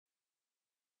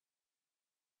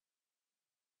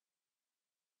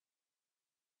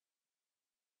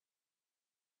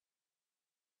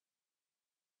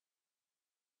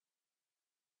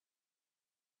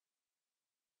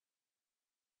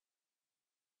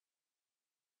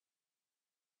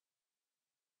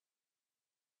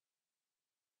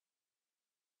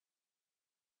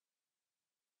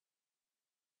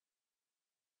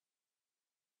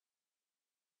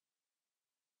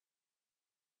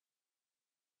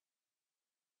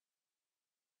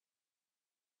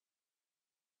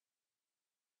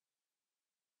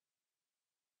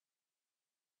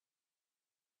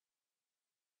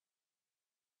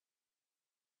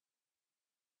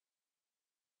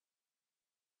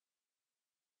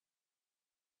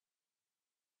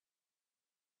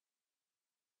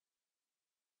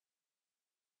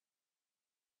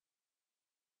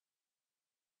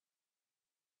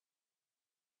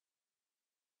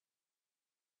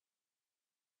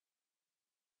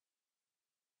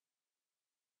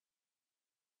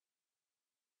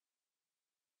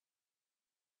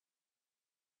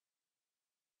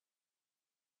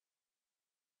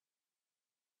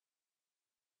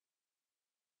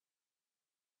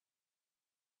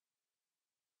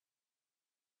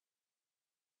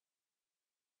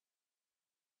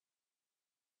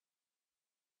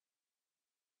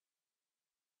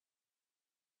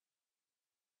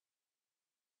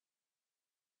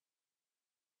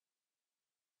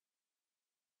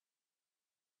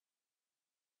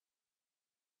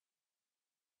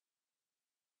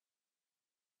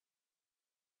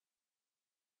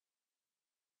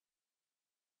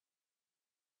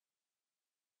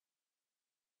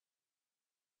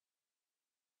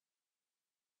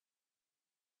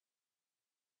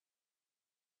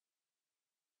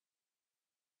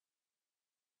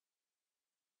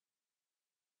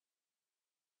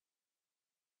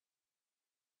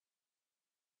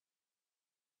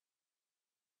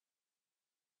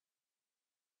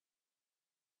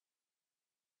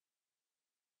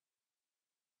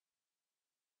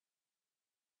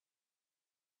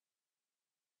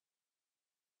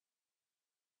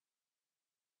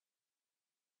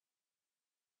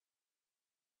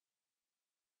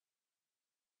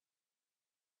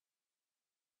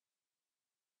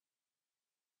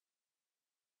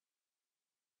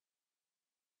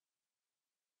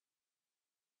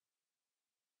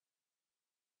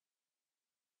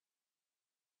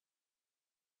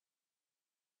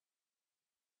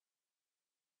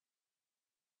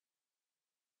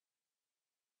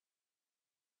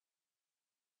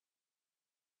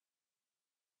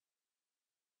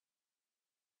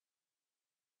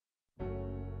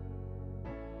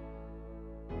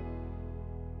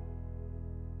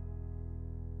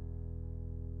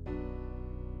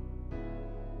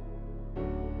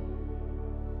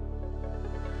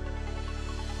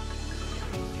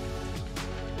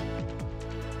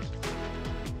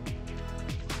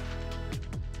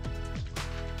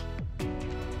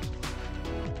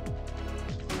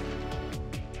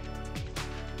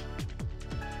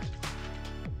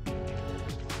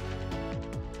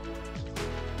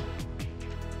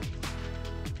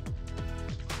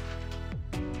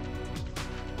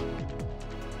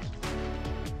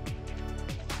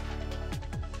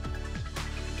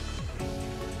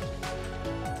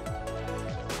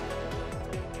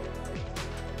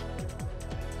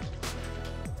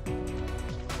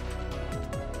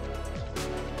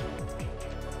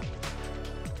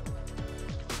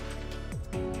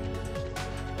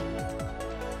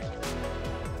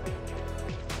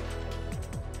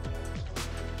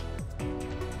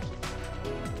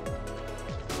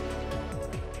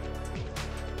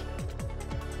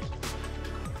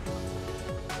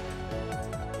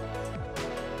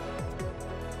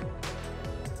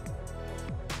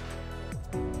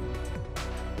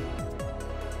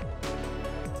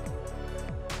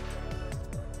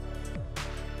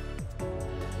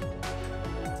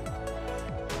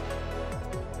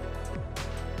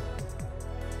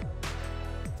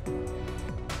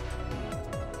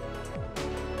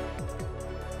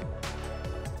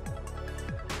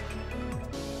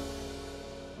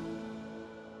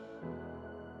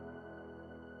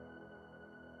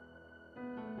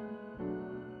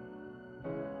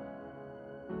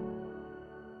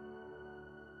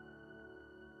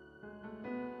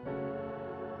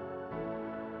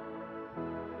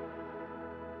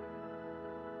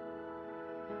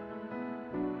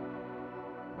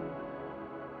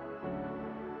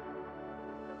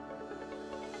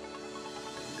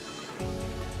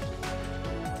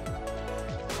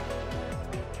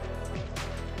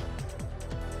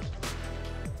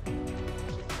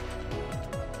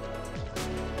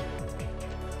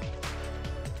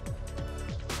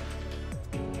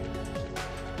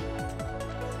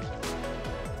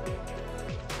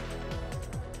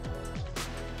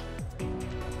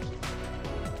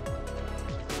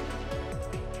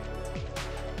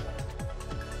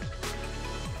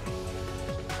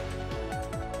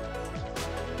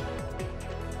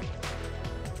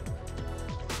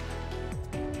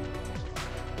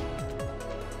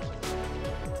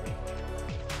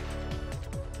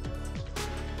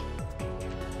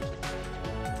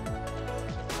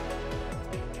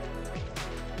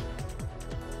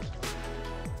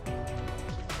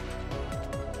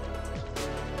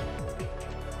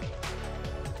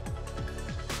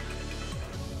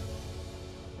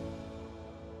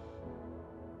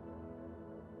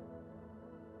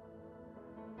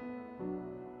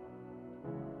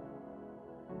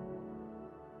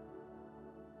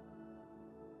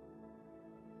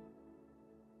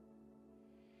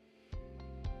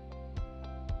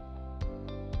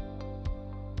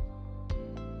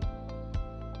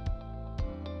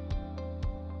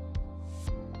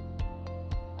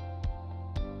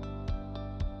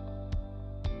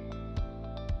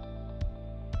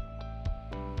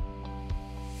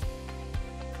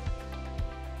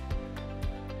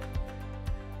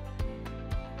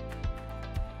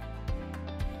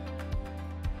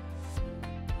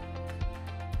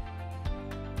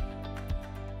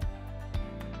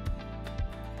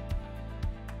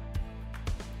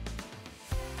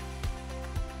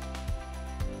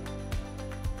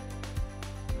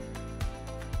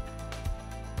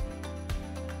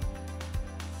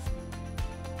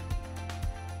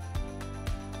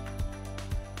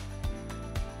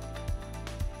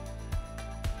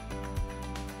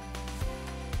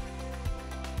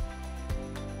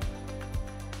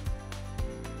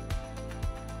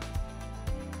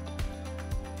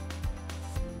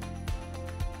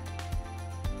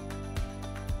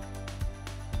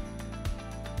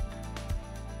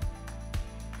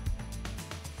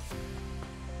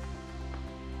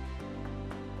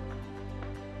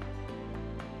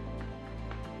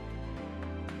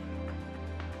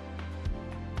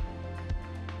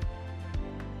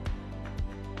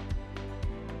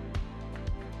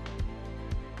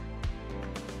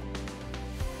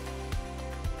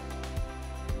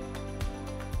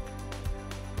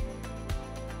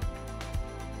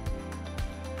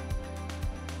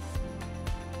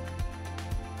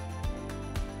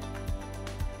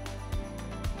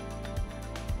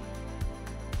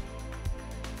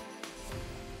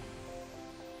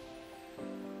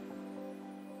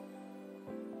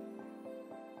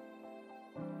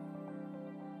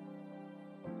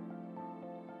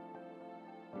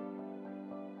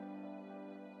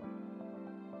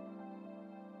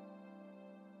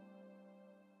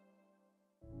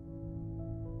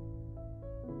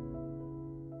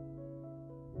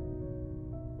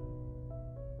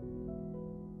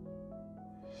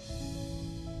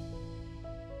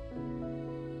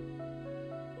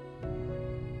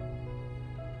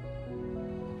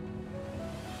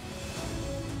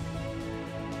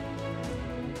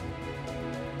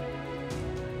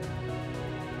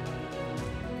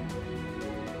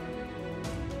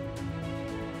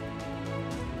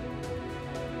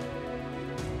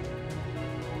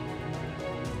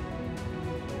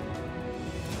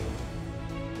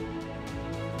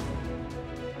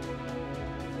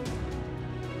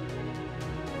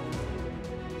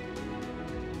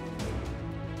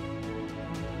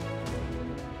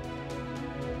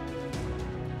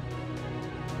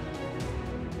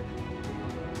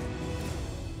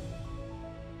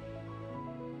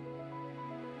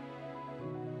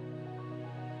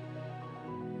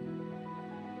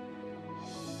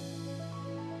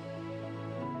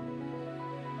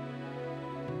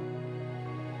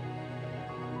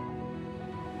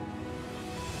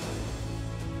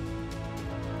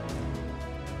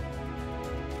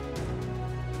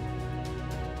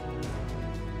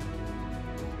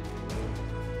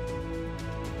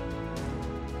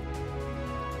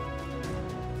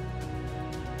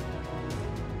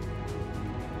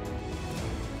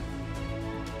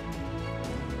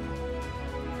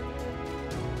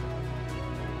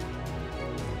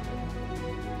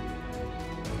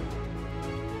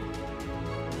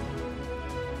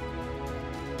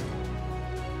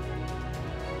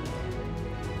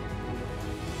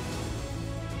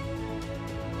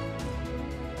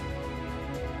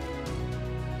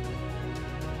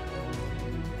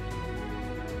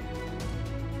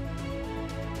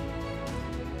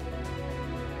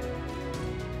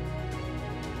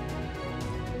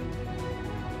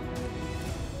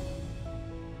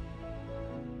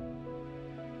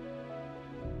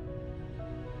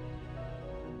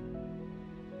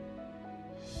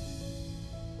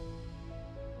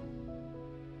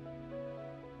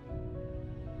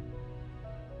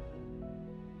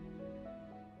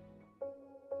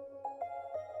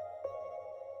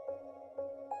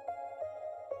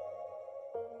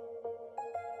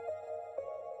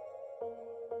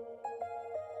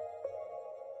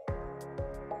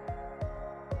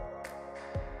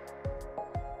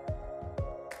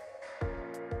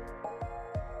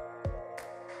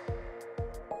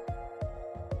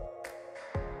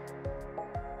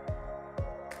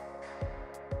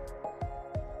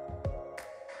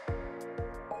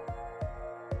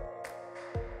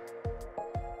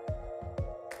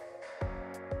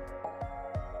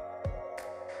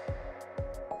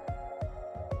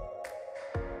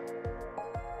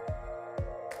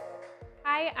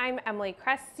Hi, I'm Emily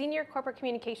Kress, Senior Corporate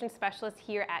Communications Specialist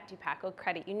here at Dupaco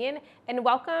Credit Union, and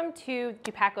welcome to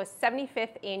Dupaco's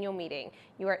 75th annual meeting.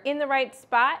 You are in the right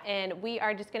spot, and we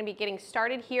are just going to be getting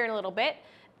started here in a little bit.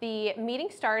 The meeting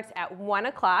starts at 1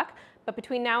 o'clock, but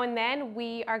between now and then,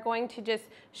 we are going to just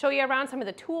show you around some of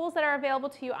the tools that are available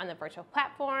to you on the virtual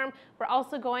platform. We're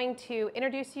also going to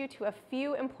introduce you to a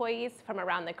few employees from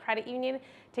around the credit union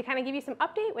to kind of give you some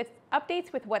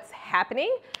updates with what's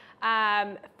happening.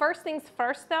 First things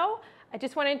first though, I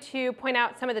just wanted to point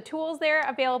out some of the tools there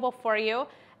available for you.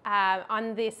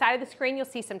 On the side of the screen, you'll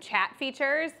see some chat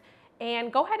features,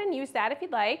 and go ahead and use that if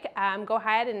you'd like. Go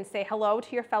ahead and say hello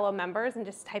to your fellow members and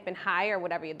just type in hi or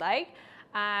whatever you'd like.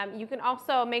 You can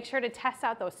also make sure to test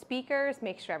out those speakers,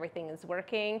 make sure everything is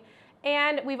working.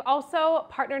 And we've also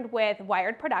partnered with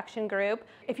Wired Production Group.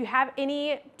 If you have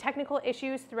any technical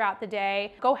issues throughout the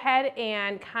day, go ahead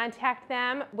and contact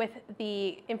them with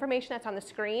the information that's on the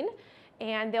screen,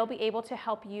 and they'll be able to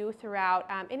help you throughout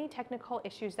any technical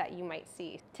issues that you might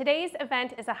see. Today's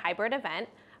event is a hybrid event.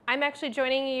 I'm actually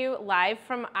joining you live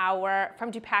from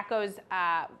Dupaco's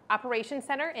Operations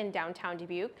Center in downtown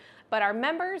Dubuque, but our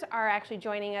members are actually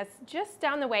joining us just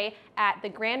down the way at the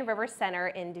Grand River Center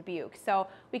in Dubuque. So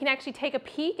we can actually take a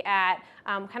peek at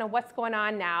kind of what's going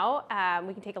on now.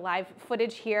 We can take a live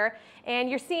footage here, and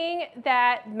you're seeing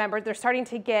that members, they're starting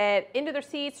to get into their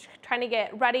seats, trying to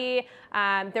get ready.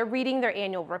 They're reading their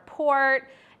annual report,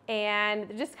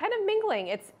 and just kind of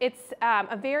mingling. It's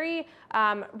a very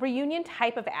reunion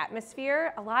type of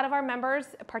atmosphere. A lot of our members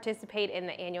participate in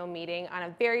the annual meeting on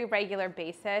a very regular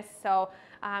basis. So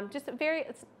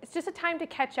it's just a time to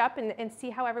catch up and see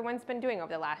how everyone's been doing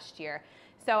over the last year.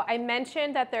 So I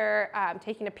mentioned that they're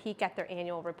taking a peek at their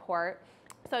annual report.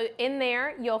 So in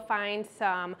there, you'll find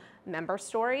some member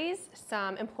stories,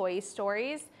 some employee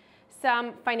stories,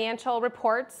 some financial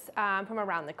reports from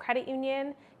around the credit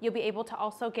union. You'll be able to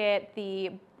also get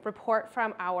the report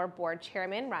from our board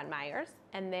chairman, Ron Myers,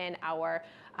 and then our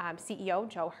CEO,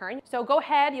 Joe Hearn. So go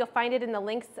ahead, you'll find it in the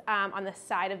links on the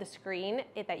side of the screen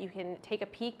that you can take a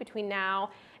peek between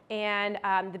now and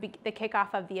the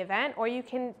kickoff of the event, or you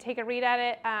can take a read at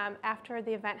it after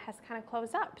the event has kind of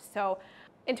closed up. So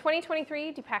in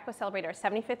 2023, Dupaco celebrated our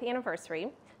 75th anniversary.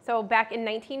 So back in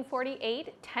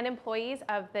 1948, 10 employees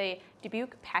of the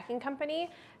Dubuque Packing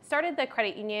Company started the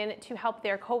credit union to help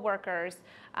their co-workers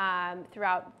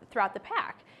throughout the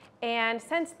pack. And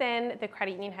since then, the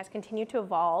credit union has continued to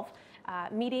evolve,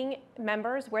 meeting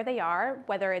members where they are,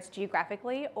 whether it's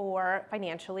geographically or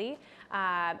financially.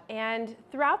 And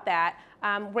throughout that,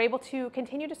 we're able to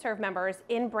continue to serve members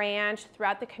in branch,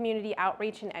 throughout the community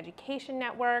outreach and education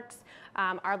networks,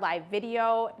 our live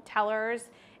video tellers,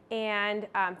 and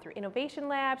through innovation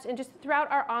labs, and just throughout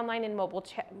our online and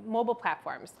mobile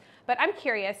platforms. But I'm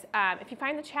curious, if you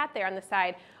find the chat there on the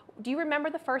side, do you remember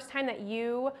the first time that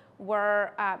you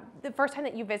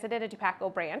visited a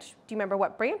Dupaco branch? Do you remember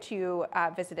what branch you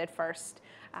visited first?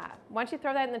 Why don't you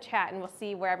throw that in the chat, and we'll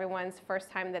see where everyone's first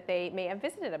time that they may have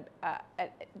visited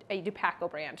a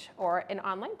Dupaco branch or an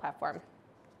online platform.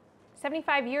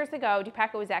 75 years ago,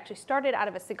 Dupaco was actually started out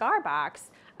of a cigar box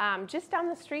just down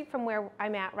the street from where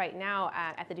I'm at right now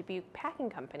at the Dubuque Packing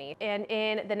Company. And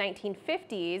in the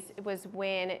 1950s, it was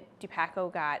when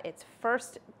Dupaco got its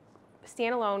first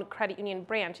standalone credit union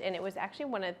branch, and it was actually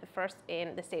one of the first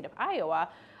in the state of Iowa,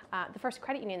 the first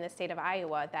credit union in the state of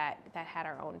Iowa that had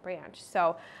our own branch.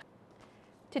 So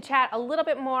to chat a little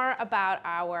bit more about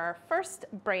our first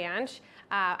branch,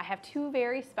 I have two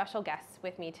very special guests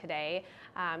with me today.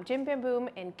 Jim Bamboom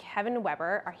and Kevin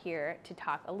Weber are here to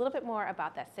talk a little bit more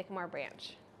about that Sycamore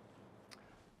branch.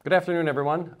 Good afternoon,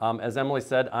 everyone. As Emily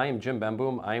said, I am Jim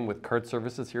Bamboom. I am with Card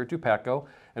Services here at Dupaco,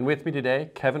 and with me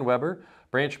today, Kevin Weber,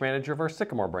 branch manager of our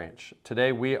Sycamore branch.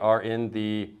 Today we are in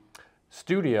the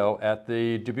studio at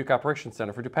the Dubuque Operations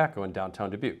Center for Dupaco in downtown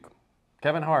Dubuque.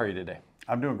 Kevin, how are you today?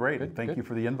 I'm doing great. Good, Thank you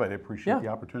for the invite. I appreciate the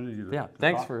opportunity to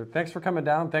thanks talk. for coming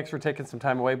down. Thanks for taking some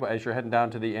time away as you're heading down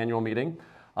to the annual meeting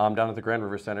down at the Grand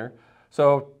River Center.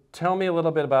 So tell me a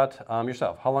little bit about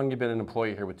yourself. How long have you been an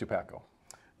employee here with Dupaco?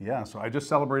 Yeah, so I just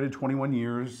celebrated 21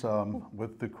 years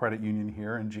with the credit union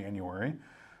here in January.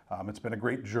 It's been a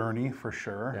great journey for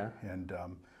sure. Yeah. And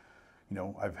you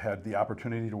know, I've had the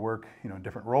opportunity to work in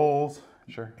different roles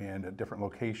and at different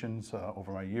locations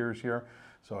over my years here.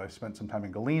 So I've spent some time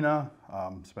in Galena,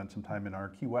 spent some time in our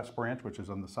Key West branch, which is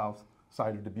on the south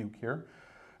side of Dubuque here.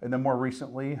 And then more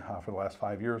recently, for the last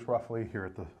 5 years roughly, here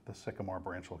at the Sycamore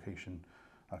branch location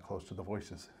close to the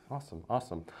Voices. Awesome,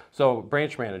 awesome. So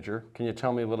branch manager, can you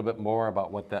tell me a little bit more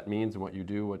about what that means and what you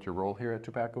do, what your role here at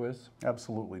Dupaco is?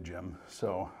 Absolutely, Jim.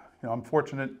 So I'm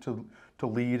fortunate to to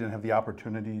lead and have the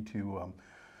opportunity to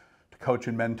coach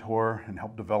and mentor and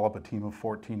help develop a team of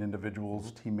 14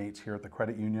 individuals, teammates here at the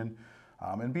credit union.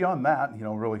 And beyond that,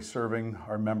 really serving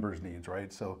our members' needs,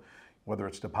 right? So whether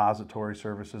it's depository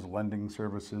services, lending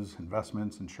services,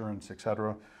 investments, insurance, et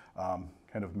cetera,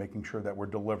 kind of making sure that we're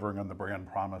delivering on the brand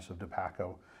promise of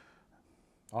Dupaco.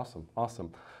 Awesome,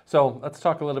 awesome. So let's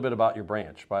talk a little bit about your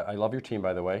branch. I love your team,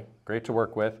 by the way. Great to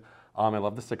work with. I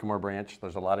love the Sycamore branch.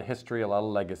 There's a lot of history, a lot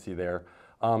of legacy there.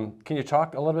 Can you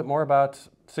talk a little bit more about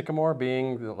Sycamore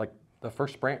being like the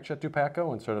first branch at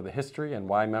Dupaco and sort of the history and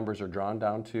why members are drawn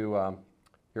down to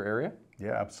your area?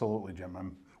 Yeah, absolutely,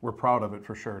 Jim. We're proud of it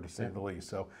for sure, to say the least.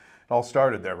 So it all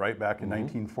started there, right? Back in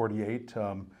 1948,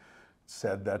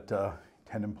 said that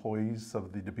 10 employees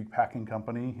of the Dupaco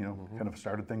Company, kind of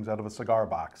started things out of a cigar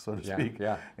box, so to speak.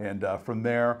 Yeah. And from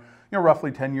there,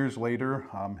 roughly 10 years later,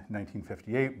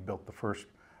 1958, built the first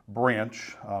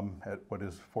branch at what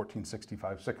is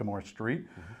 1465 Sycamore Street.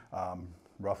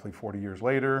 Roughly 40 years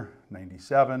later,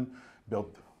 97,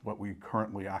 built what we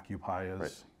currently occupy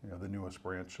as the newest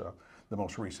branch, the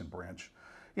most recent branch.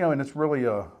 And it's really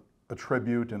a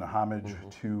tribute and a homage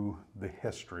to the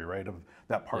history, right, of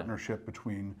that partnership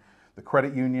between the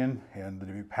credit union and the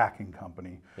Dupaco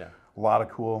Company. Yeah. A lot of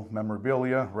cool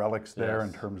memorabilia, relics there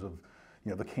in terms of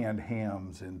the canned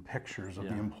hams and pictures of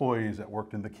the employees that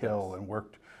worked in the kill and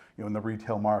worked in the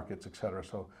retail markets, et cetera.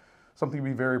 So something to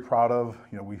be very proud of.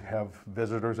 We have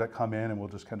visitors that come in and we'll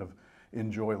just kind of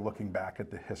enjoy looking back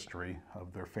at the history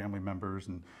of their family members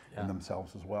and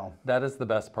themselves as well. That is the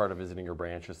best part of visiting your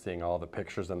branch, is seeing all the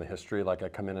pictures and the history. Like I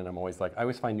come in and I'm always like, I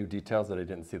always find new details that I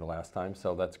didn't see the last time,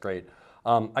 so that's great.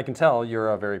 I can tell you're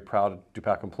a very proud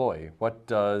Dupaco employee. What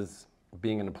does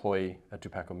being an employee at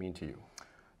Dupaco mean to you?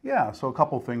 Yeah, so a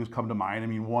couple things come to mind. I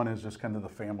mean, one is just kind of the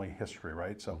family history,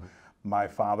 right? So my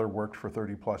father worked for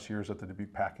 30 plus years at the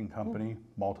Dupaco Company,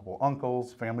 multiple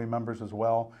uncles, family members as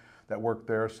well that worked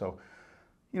there. So,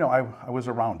 I was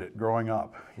around it growing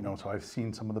up, so I've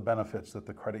seen some of the benefits that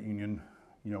the credit union,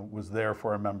 was there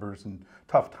for our members in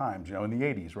tough times, in the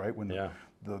 80s, right? When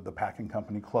the packing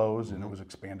company closed and it was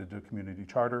expanded to a community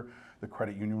charter, the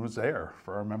credit union was there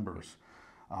for our members.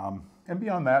 And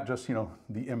beyond that, just,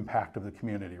 the impact of the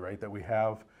community, right, that we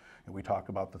have. And we talk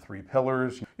about the 3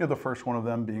 pillars, the first one of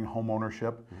them being home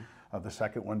ownership, the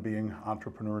second one being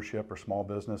entrepreneurship or small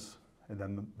business, and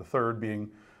then the third being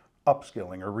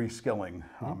upskilling or reskilling,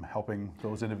 helping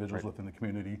those individuals within the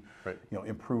community,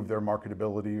 improve their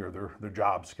marketability or their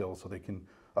job skills so they can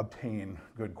obtain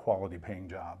good quality paying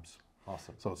jobs.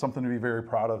 Awesome. So it's something to be very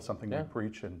proud of, something we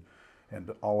preach, and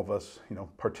all of us,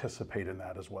 participate in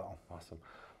that as well. Awesome.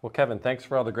 Well, Kevin, thanks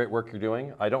for all the great work you're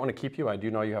doing. I don't want to keep you. I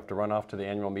do know you have to run off to the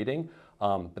annual meeting,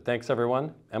 but thanks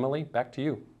everyone. Emily, back to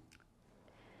you.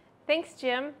 Thanks,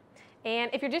 Jim.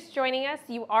 And if you're just joining us,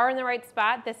 you are in the right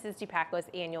spot. This is Dupaco's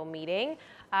annual meeting.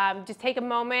 Just take a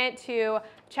moment to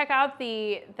check out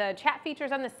the chat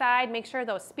features on the side, make sure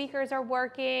those speakers are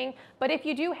working. But if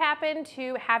you do happen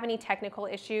to have any technical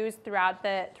issues throughout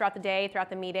the day, throughout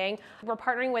the meeting, we're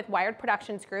partnering with Wired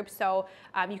Productions Group, so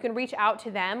you can reach out to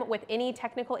them with any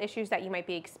technical issues that you might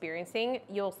be experiencing.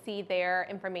 You'll see their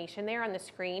information there on the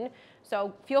screen.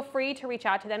 So feel free to reach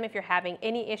out to them if you're having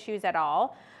any issues at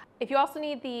all. If you also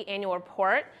need the annual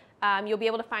report, you'll be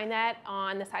able to find that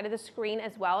on the side of the screen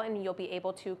as well, and you'll be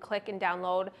able to click and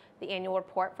download the annual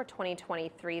report for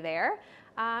 2023 there.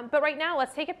 But right now,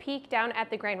 let's take a peek down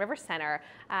at the Grand River Center.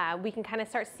 We can kind of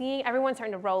start seeing everyone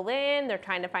starting to roll in. They're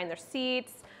trying to find their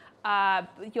seats.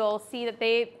 You'll see that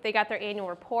they got their annual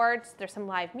reports. There's some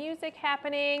live music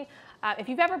happening. If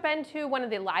you've ever been to one of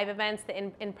the live events, the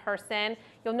in person,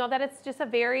 you'll know that it's just a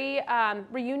very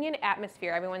reunion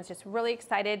atmosphere. Everyone's just really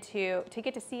excited to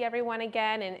get to see everyone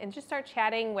again and just start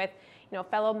chatting with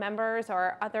fellow members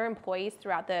or other employees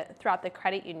throughout the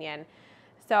credit union.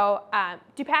 So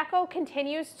Dupaco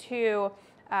continues to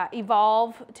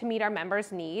evolve to meet our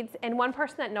members' needs, and one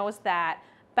person that knows that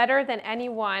better than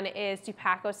anyone is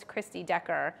Dupaco's Christy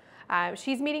Decker.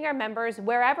 She's meeting our members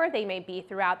wherever they may be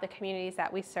throughout the communities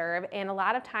that we serve, and a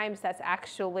lot of times that's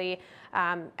actually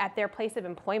at their place of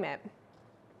employment.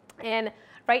 And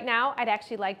right now, I'd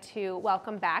actually like to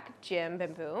welcome back Jim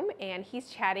Bemboom, and he's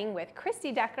chatting with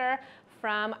Christy Decker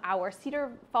from our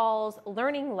Cedar Falls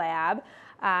Learning Lab.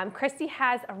 Christy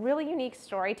has a really unique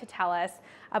story to tell us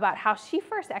about how she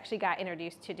first actually got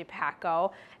introduced to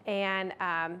Dupaco and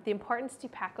the importance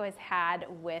Dupaco has had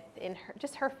within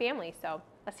her family. So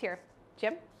let's hear.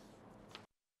 Jim?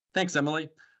 Thanks, Emily.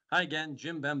 Hi again,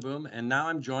 Jim Bemboom, and now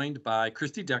I'm joined by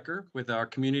Christy Decker with our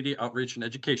Community Outreach and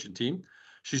Education team.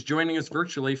 She's joining us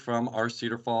virtually from our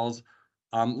Cedar Falls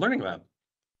Learning Lab.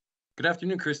 Good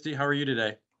afternoon, Christy. How are you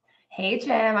today? Hey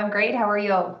Jim, I'm great. How are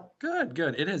you? Good,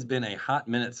 good. It has been a hot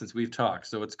minute since we've talked,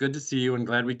 so it's good to see you and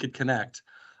glad we could connect.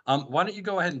 Why don't you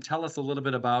go ahead and tell us a little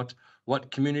bit about what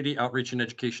community outreach and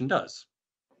education does?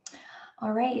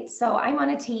 All right, so I'm on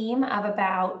a team of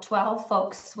about 12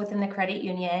 folks within the credit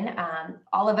union.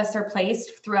 All of us are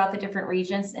placed throughout the different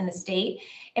regions in the state,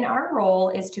 and our role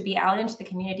is to be out into the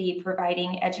community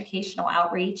providing educational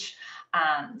outreach,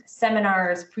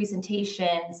 seminars,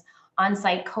 presentations,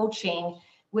 on-site coaching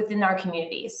within our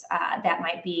communities. That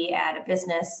might be at a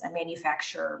business, a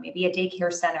manufacturer, maybe a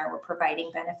daycare center. We're providing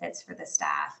benefits for the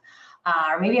staff.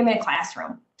 Or maybe I'm in a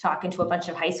classroom talking to a bunch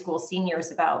of high school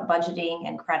seniors about budgeting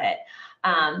and credit.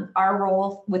 Our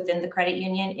role within the credit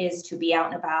union is to be out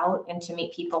and about and to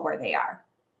meet people where they are.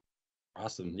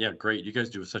 Awesome. Yeah, great. You guys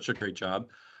do such a great job.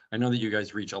 I know that you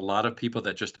guys reach a lot of people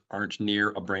that just aren't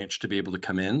near a branch to be able to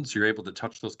come in. So you're able to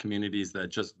touch those communities that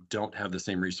just don't have the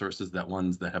same resources that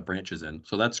ones that have branches in.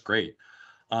 So that's great.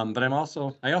 But I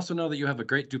also know that you have a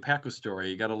great Dupaco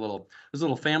story. You got there's a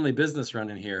little family business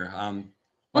running here. Why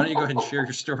don't you go ahead and share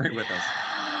your story with us?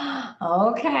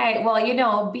 Okay,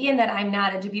 well, being that I'm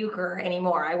not a Dubuquer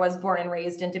anymore, I was born and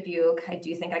raised in Dubuque. I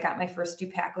do think I got my first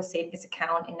Dupaco savings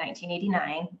account in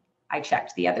 1989. I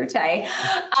checked the other day.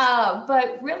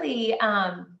 But really,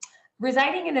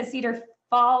 residing in the Cedar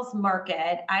Falls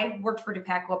market, I worked for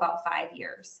Dupaco about 5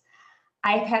 years.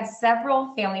 I've had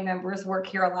several family members work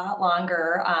here a lot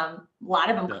longer. A lot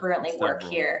of them currently work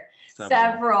here.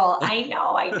 Several. I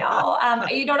know.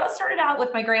 It started out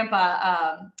with my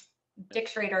grandpa, Dick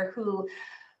Schrader, who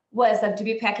was a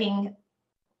Dubuque Packing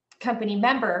Company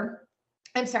member.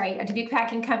 I'm sorry, a Dubuque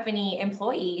Packing Company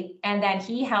employee. And then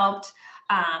he helped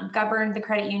govern the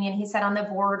credit union. He sat on the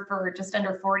board for just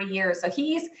under 40 years. So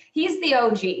he's the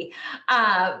OG.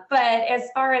 But as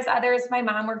far as others, my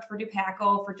mom worked for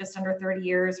Dupaco for just under 30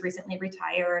 years, recently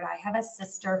retired. I have a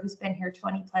sister who's been here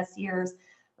 20 plus years,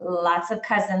 lots of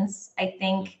cousins. I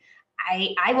think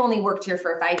I've only worked here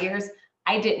for 5 years.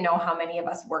 I didn't know how many of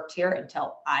us worked here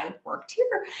until I worked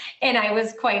here, and I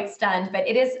was quite stunned. But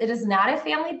it is not a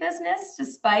family business,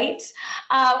 despite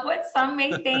what some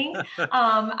may think.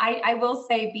 I will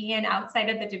say, being outside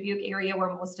of the Dubuque area, where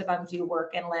most of them do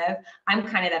work and live, I'm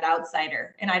kind of that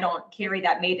outsider, and I don't carry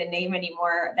that maiden name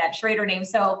anymore, that Schrader name.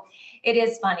 So it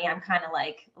is funny. I'm kind of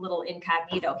like a little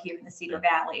incognito here in the Cedar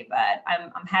Valley, but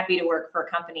I'm happy to work for a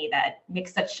company that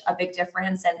makes such a big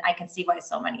difference, and I can see why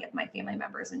so many of my family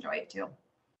members enjoy it too.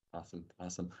 Awesome.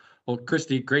 Awesome. Well,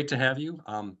 Christy, great to have you.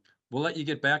 We'll let you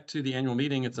get back to the annual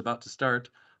meeting. It's about to start,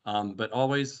 but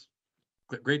always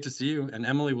great to see you. And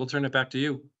Emily, we'll turn it back to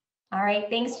you. All right.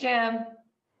 Thanks, Jim.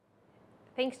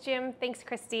 Thanks, Jim. Thanks,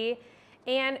 Christy.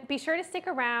 And be sure to stick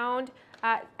around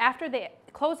after the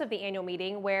close of the annual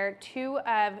meeting, where two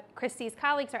of Christy's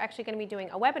colleagues are actually going to be doing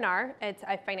a webinar. It's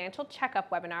a financial checkup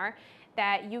webinar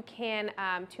that you can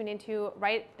tune into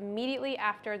right immediately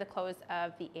after the close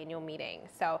of the annual meeting.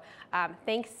 So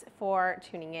thanks for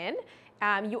tuning in.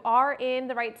 You are in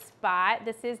the right spot.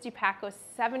 This is Dupaco's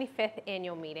 75th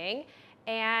annual meeting.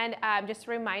 And just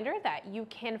a reminder that you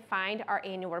can find our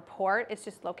annual report. It's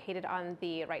just located on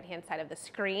the right-hand side of the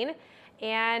screen.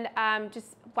 And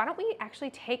just why don't we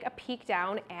actually take a peek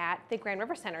down at the Grand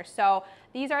River Center. So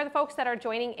these are the folks that are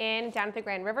joining in down at the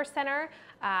Grand River Center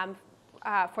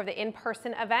for the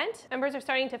in-person event. Members are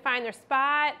starting to find their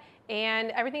spot, and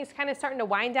everything's kind of starting to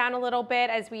wind down a little bit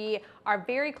as we are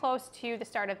very close to the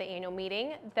start of the annual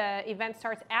meeting. The event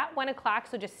starts at 1 o'clock,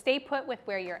 so just stay put with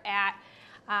where you're at.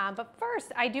 But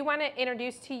first, I do want to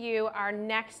introduce to you our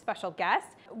next special guest.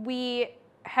 We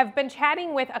have been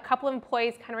chatting with a couple of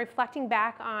employees, kind of reflecting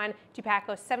back on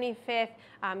Dupaco's 75th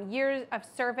years of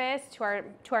service to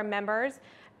our members.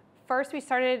 First, we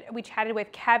chatted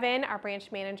with Kevin, our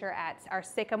branch manager at our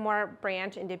Sycamore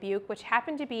branch in Dubuque, which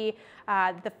happened to be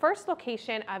the first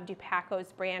location of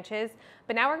Dupaco's branches.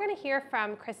 But now we're going to hear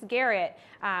from Chris Garrett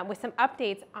with some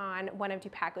updates on one of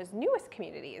Dupaco's newest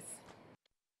communities.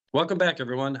 Welcome back,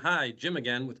 everyone. Hi, Jim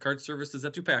again with Card Services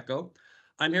at Dupaco.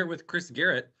 I'm here with Chris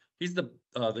Garrett. He's the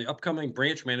upcoming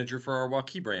branch manager for our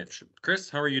Waukee branch. Chris,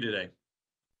 how are you today?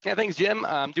 Yeah, thanks, Jim.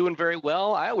 I'm doing very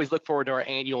well. I always look forward to our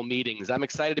annual meetings. I'm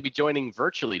excited to be joining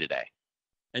virtually today.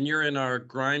 And you're in our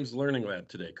Grimes Learning Lab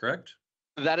today, correct?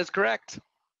 That is correct.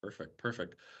 Perfect,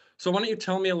 perfect. So why don't you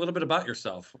tell me a little bit about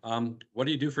yourself? What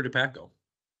do you do for Dupaco?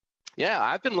 Yeah,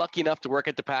 I've been lucky enough to work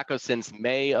at Dupaco since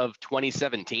May of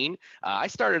 2017. I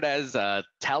started as a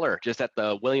teller just at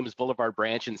the Williams Boulevard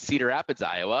branch in Cedar Rapids,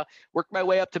 Iowa. Worked my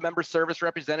way up to member service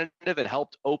representative and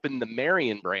helped open the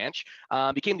Marion branch.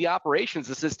 Became the operations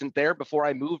assistant there before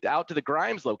I moved out to the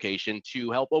Grimes location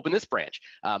to help open this branch.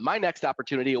 My next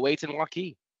opportunity awaits in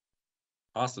Waukee.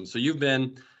 Awesome. So you've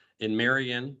been in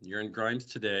Marion, you're in Grimes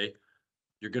today.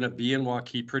 You're going to be in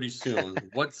Waukee pretty soon.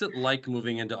 What's it like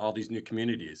moving into all these new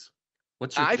communities?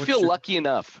 I feel lucky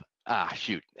enough.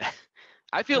 Shoot.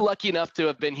 I feel lucky enough to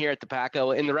have been here at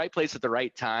Dupaco in the right place at the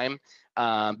right time.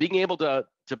 Being able to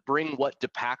bring what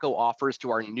Dupaco offers to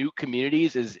our new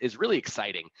communities is really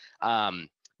exciting.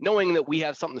 Knowing that we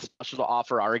have something special to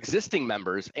offer our existing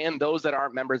members and those that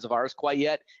aren't members of ours quite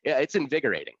yet, it's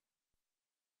invigorating.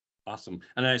 Awesome.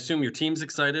 And I assume your team's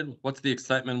excited. What's the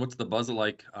excitement? What's the buzz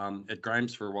like at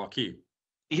Grimes for Waukee?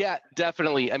 Yeah,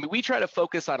 definitely. I mean, we try to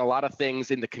focus on a lot of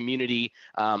things in the community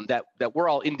that we're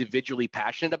all individually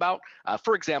passionate about.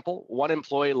 For example, one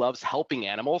employee loves helping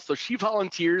animals, so she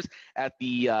volunteers at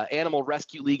the Animal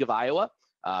Rescue League of Iowa.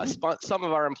 Some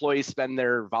of our employees spend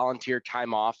their volunteer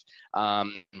time off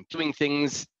doing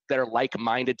things that are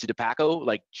like-minded to Dupaco,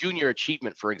 like Junior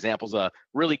Achievement, for example, is a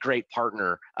really great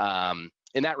partner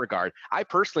in that regard. I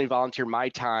personally volunteer my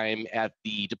time at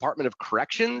the Department of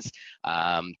Corrections,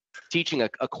 teaching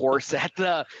a course at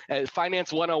the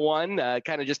Finance 101,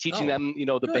 kind of just teaching them,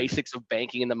 the good. basics of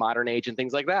banking in the modern age and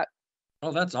things like that.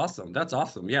 Oh, that's awesome. That's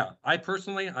awesome. Yeah. I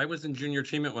was in junior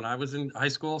achievement when I was in high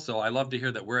school. So I love to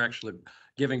hear that we're actually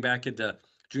giving back into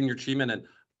junior achievement. And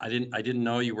I didn't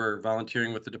know you were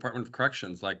volunteering with the Department of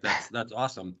Corrections. Like that's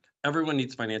awesome. Everyone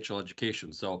needs financial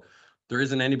education. So there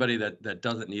isn't anybody that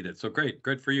doesn't need it. So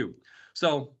great for you.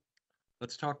 So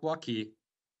let's talk Waukee.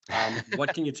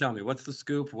 What can you tell me? What's the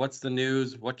scoop? What's the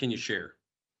news? What can you share?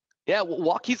 Yeah, well,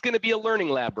 Waukee's going to be a learning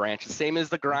lab branch, the same as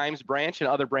the Grimes branch and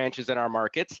other branches in our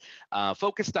markets,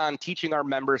 focused on teaching our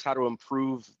members how to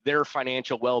improve their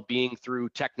financial well-being through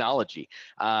technology.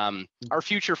 Our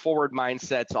future forward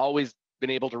mindset's always been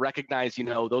able to recognize,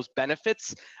 those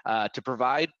benefits to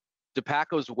provide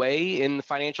Dupaco's way in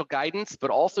financial guidance,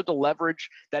 but also to leverage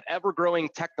that ever-growing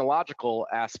technological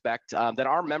aspect that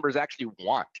our members actually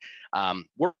want.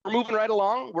 We're moving right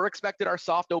along. We're expected our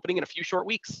soft opening in a few short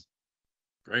weeks.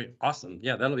 Great. Awesome.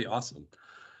 Yeah, that'll be awesome.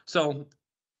 So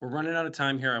we're running out of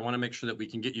time here. I want to make sure that we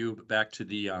can get you back to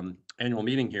the annual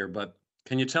meeting here, but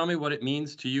can you tell me what it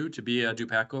means to you to be a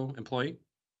Dupaco employee?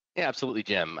 Yeah, absolutely,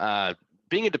 Jim.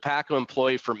 Being a Dupaco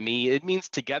employee for me, it means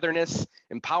togetherness,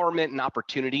 empowerment, and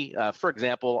opportunity. For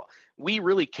example, we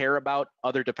really care about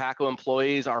other Dupaco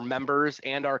employees, our members,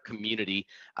 and our community.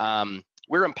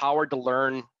 We're empowered to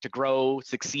learn, to grow,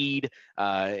 succeed.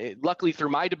 Luckily, through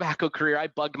my Dupaco career, I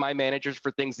bugged my managers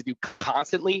for things to do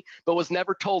constantly, but was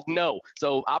never told no.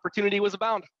 So opportunity was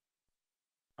abound.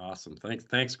 Awesome.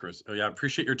 Thanks, Chris. Oh, yeah, I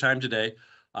appreciate your time today.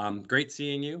 Great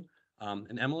seeing you.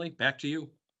 And Emily, back to you.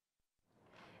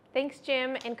 Thanks,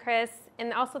 Jim and Chris,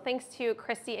 and also thanks to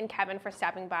Christy and Kevin for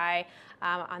stopping by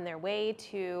on their way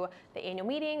to the annual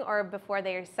meeting or before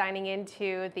they are signing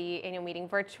into the annual meeting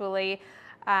virtually.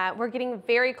 We're getting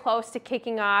very close to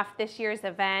kicking off this year's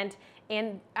event,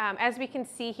 and as we can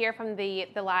see here from the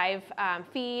live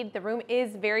feed, the room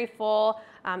is very full.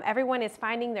 Everyone is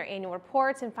finding their annual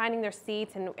reports and finding their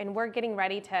seats, and we're getting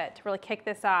ready to really kick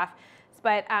this off.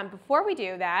 But before we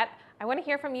do that, I want to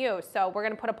hear from you. So we're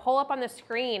going to put a poll up on the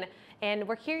screen, and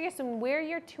we're curious on where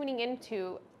you're tuning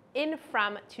in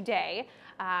from today.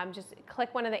 Just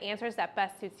click one of the answers that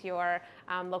best suits your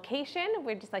location.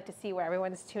 We'd just like to see where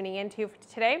everyone's tuning into for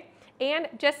today. And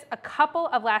just a couple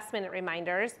of last-minute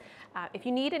reminders. If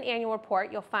you need an annual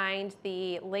report, you'll find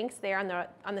the links there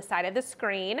on the side of the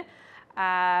screen.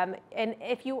 And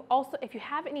if you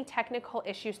have any technical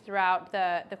issues throughout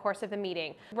the course of the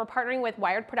meeting, we're partnering with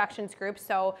Wired Productions Group,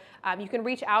 so you can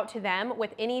reach out to them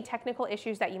with any technical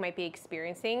issues that you might be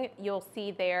experiencing. You'll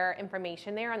see their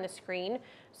information there on the screen,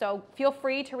 so feel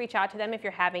free to reach out to them if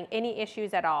you're having any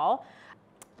issues at all.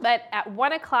 But at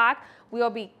 1 o'clock, we will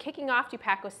be kicking off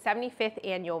Dupaco's 75th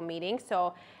annual meeting,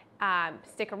 so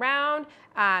stick around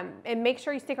and make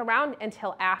sure you stick around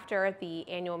until after the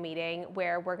annual meeting,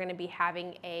 where we're going to be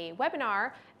having a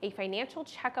webinar, a financial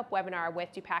checkup webinar with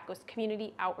Dupaco's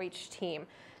community outreach team.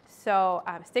 So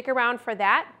stick around for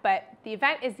that, but the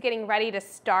event is getting ready to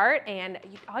start, and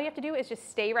all you have to do is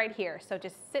just stay right here. So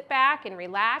just sit back and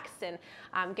relax and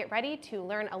get ready to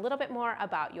learn a little bit more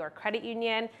about your credit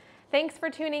union. Thanks for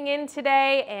tuning in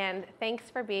today, and thanks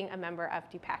for being a member of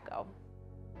Dupaco.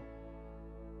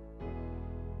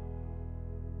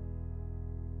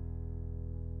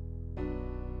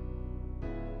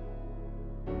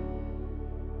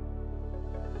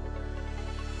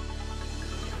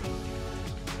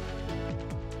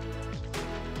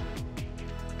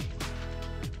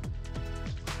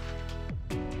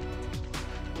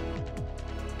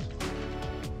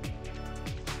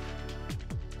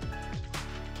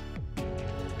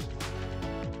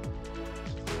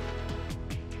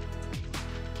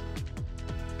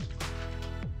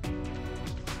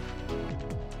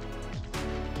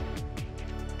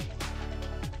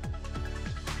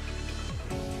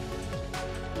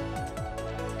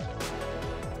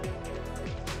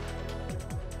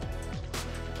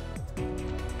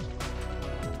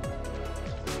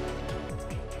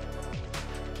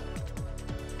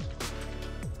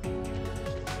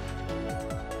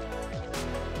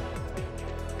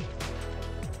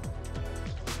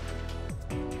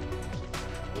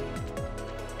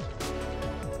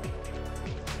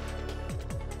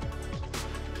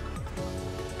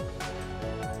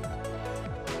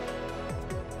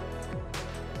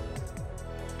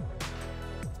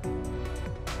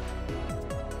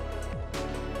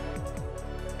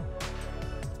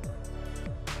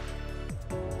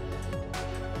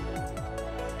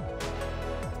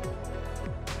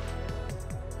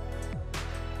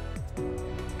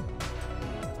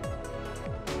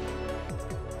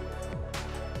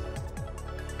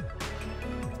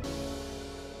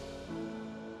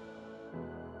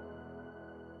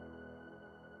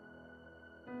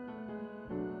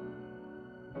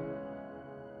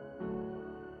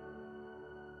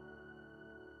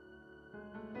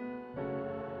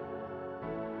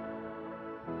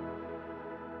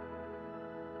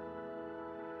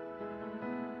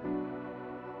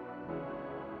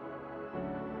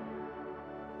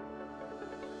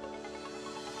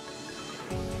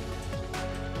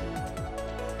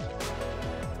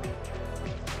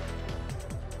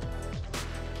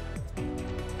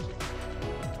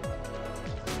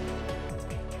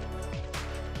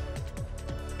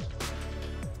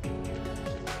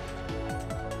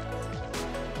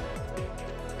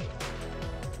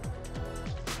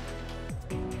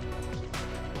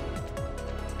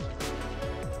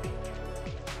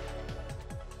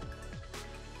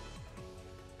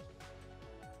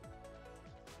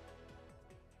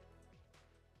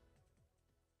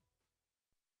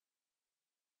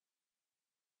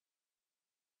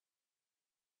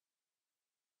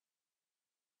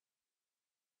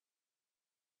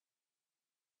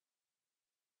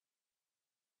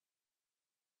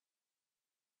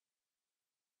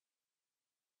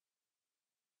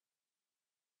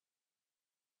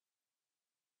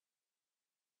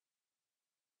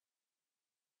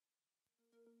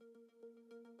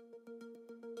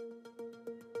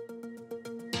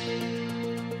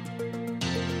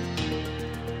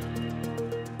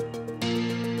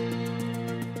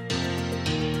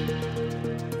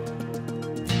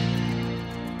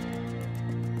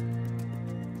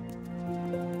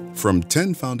 From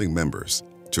 10 founding members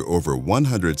to over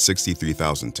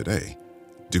 163,000 today,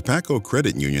 Dupaco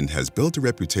Credit Union has built a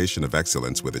reputation of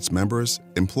excellence with its members,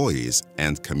 employees,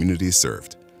 and communities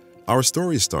served. Our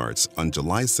story starts on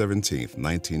July 17,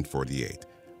 1948,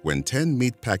 when 10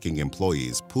 meatpacking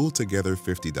employees pooled together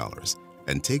 $50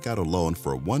 and take out a loan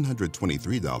for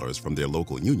 $123 from their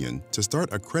local union to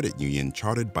start a credit union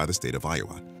chartered by the state of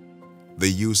Iowa. They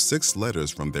used 6 letters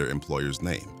from their employer's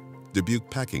name, Dubuque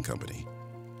Packing Company,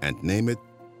 and name it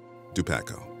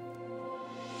Dupaco.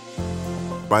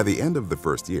 By the end of the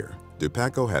first year,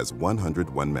 Dupaco has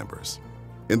 101 members.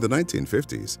 In the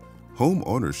 1950s, home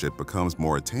ownership becomes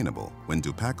more attainable when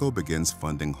Dupaco begins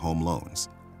funding home loans.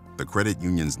 The credit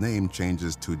union's name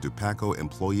changes to Dupaco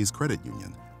Employees Credit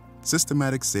Union.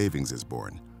 Systematic savings is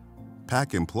born.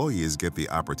 PAC employees get the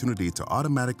opportunity to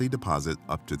automatically deposit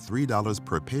up to $3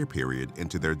 per pay period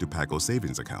into their Dupaco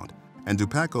savings account, and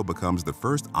Dupaco becomes the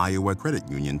first Iowa credit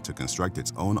union to construct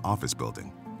its own office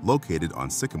building, located on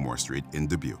Sycamore Street in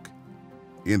Dubuque.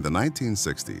 In the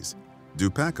 1960s,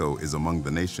 Dupaco is among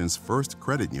the nation's first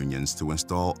credit unions to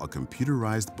install a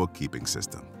computerized bookkeeping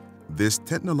system. This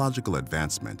technological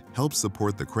advancement helps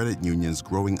support the credit union's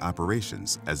growing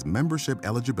operations as membership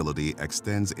eligibility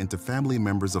extends into family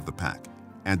members of the PAC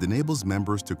and enables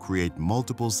members to create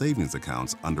multiple savings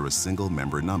accounts under a single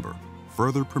member number,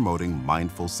 further promoting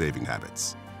mindful saving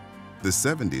habits. The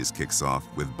 70s kicks off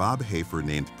with Bob Hafer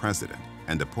named president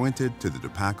and appointed to the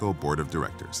Dupaco Board of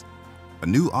Directors. A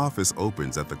new office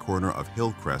opens at the corner of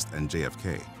Hillcrest and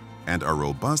JFK, and a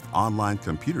robust online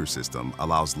computer system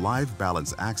allows live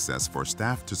balance access for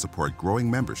staff to support growing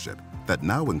membership that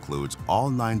now includes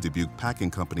all 9 Dubuque Packing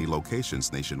Company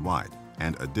locations nationwide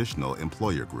and additional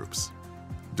employer groups.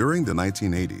 During the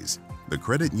 1980s, the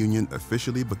credit union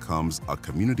officially becomes a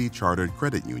community chartered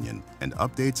credit union and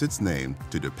updates its name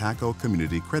to Dupaco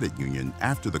Community Credit Union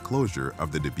after the closure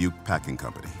of the Dubuque Packing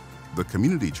Company. The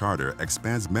community charter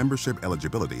expands membership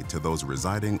eligibility to those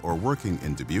residing or working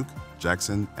in Dubuque,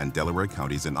 Jackson, and Delaware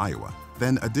counties in Iowa,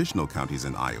 then additional counties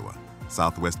in Iowa,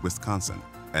 southwest Wisconsin,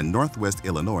 and northwest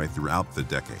Illinois throughout the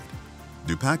decade.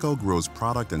 Dupaco grows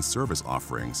product and service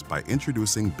offerings by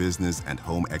introducing business and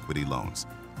home equity loans,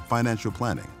 financial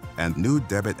planning, and new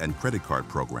debit and credit card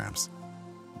programs.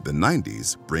 The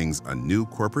 90s brings a new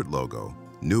corporate logo,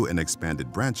 new and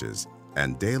expanded branches,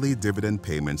 and daily dividend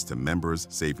payments to members'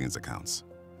 savings accounts.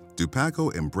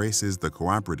 Dupaco embraces the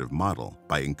cooperative model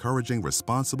by encouraging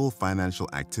responsible financial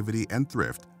activity and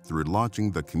thrift through launching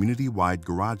the community-wide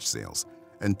garage sales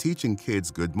and teaching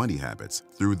kids good money habits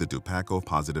through the Dupaco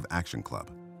Positive Action Club.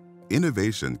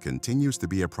 Innovation continues to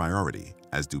be a priority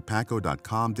as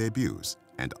Dupaco.com debuts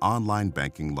and online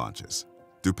banking launches.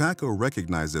 Dupaco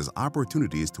recognizes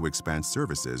opportunities to expand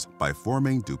services by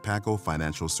forming Dupaco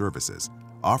Financial Services,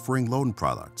 offering loan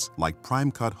products like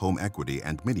Prime Cut Home Equity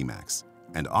and Minimax,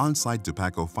 and on-site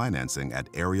Dupaco financing at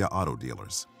area auto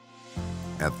dealers.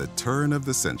 At the turn of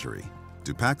the century,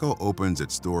 Dupaco opens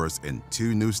its doors in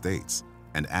 2 new states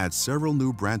and adds several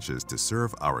new branches to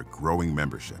serve our growing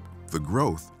membership. The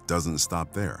growth doesn't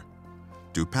stop there.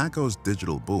 Dupaco's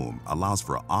digital boom allows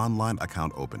for online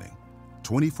account opening,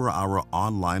 24-hour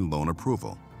online loan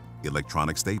approval,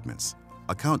 electronic statements,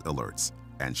 account alerts,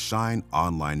 and Shine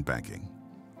online banking.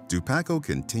 Dupaco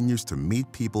continues to meet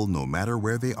people no matter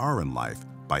where they are in life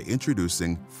by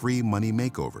introducing free money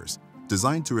makeovers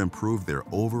designed to improve their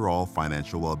overall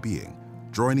financial well-being,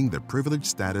 joining the privileged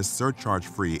status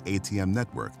surcharge-free ATM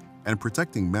network and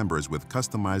protecting members with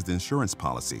customized insurance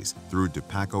policies through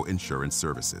Dupaco Insurance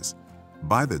Services.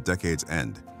 By the decade's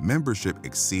end, membership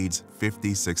exceeds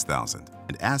 56,000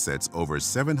 and assets over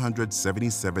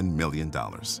 $777 million.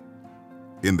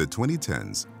 In the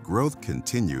 2010s, growth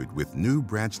continued with new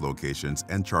branch locations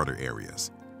and charter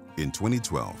areas. In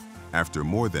 2012, after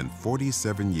more than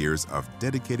 47 years of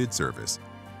dedicated service,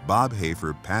 Bob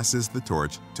Hafer passes the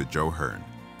torch to Joe Hearn,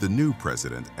 the new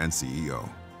president and CEO.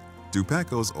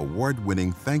 Dupaco's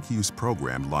award-winning Thank Yous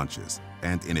program launches,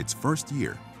 and in its first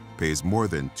year, pays more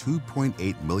than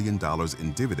 $2.8 million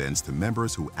in dividends to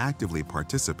members who actively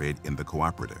participate in the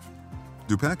cooperative.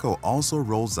 Dupaco also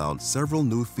rolls out several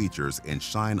new features in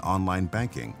Shine online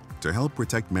banking to help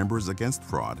protect members against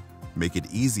fraud, make it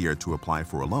easier to apply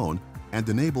for a loan, and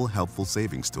enable helpful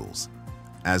savings tools.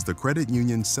 As the credit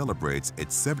union celebrates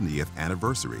its 70th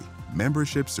anniversary,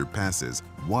 membership surpasses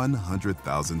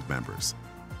 100,000 members.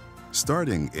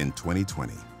 Starting in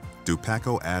 2020,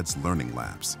 Dupaco adds learning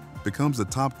labs, becomes the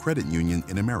top credit union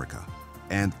in America,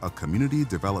 and a community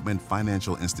development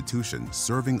financial institution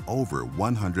serving over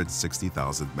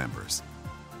 160,000 members.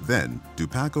 Then,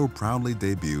 Dupaco proudly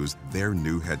debuts their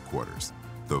new headquarters,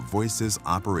 the Voices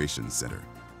Operations Center,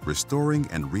 restoring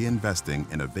and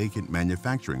reinvesting in a vacant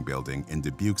manufacturing building in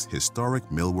Dubuque's historic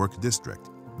Millwork District,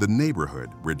 the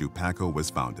neighborhood where Dupaco was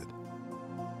founded.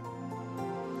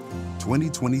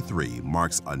 2023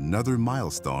 marks another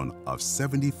milestone of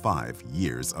 75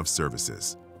 years of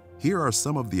services. Here are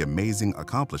some of the amazing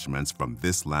accomplishments from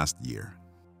this last year.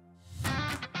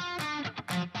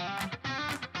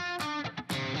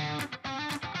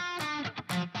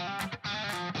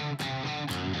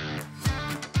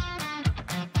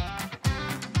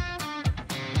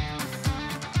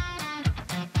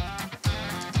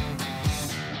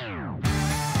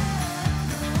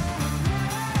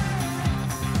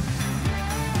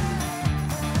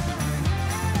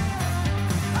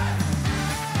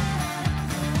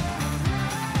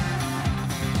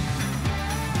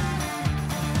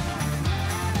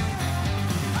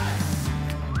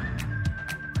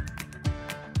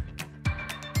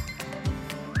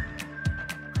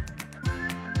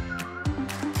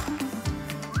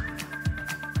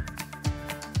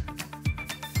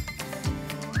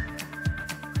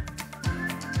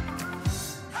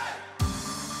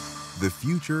 The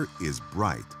future is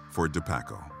bright for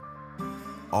Dupaco,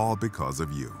 all because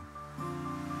of you.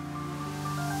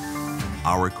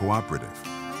 Our cooperative,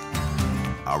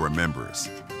 our members,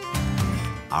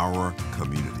 our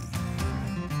community.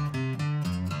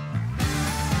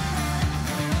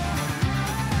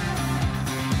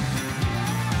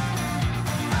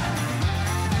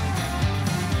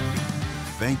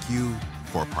 Thank you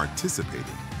for participating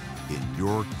in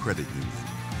your credit union.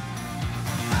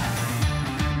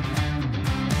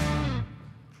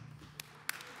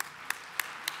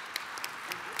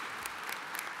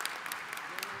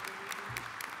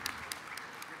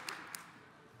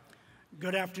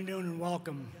 Good afternoon and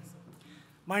welcome.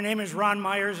 My name is Ron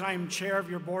Myers. I am chair of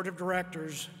your board of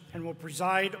directors and will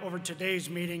preside over today's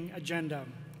meeting agenda.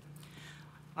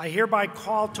 I hereby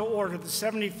call to order the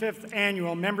 75th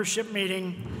annual membership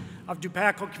meeting of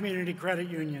Dupaco Community Credit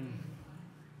Union.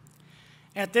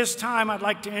 At this time, I'd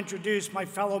like to introduce my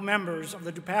fellow members of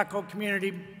the Dupaco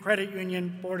Community Credit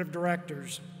Union Board of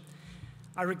Directors.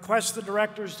 I request the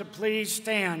directors to please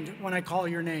stand when I call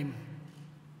your name.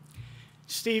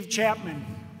 Steve Chapman,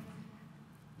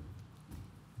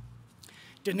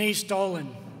 Denise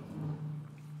Dolan,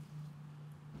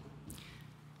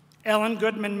 Ellen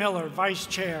Goodman Miller, Vice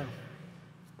Chair,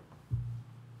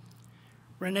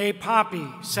 Renee Poppy,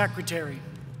 Secretary,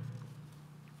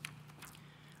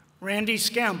 Randy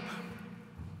Skemp,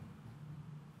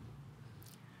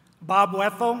 Bob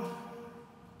Wethel,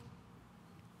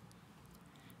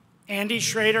 Andy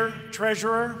Schrader,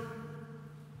 Treasurer,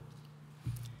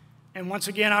 and once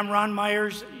again, I'm Ron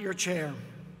Myers, your chair.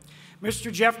 Mr.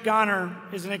 Jeff Goner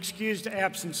is an excused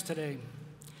absence today.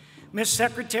 Ms.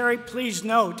 Secretary, please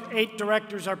note 8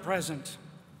 directors are present.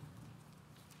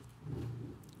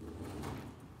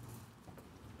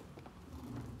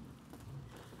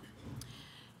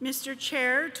 Mr.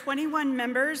 Chair, 21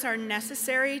 members are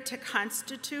necessary to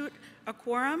constitute a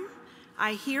quorum.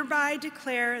 I hereby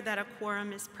declare that a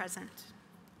quorum is present.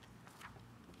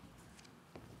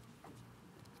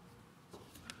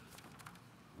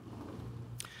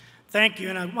 Thank you,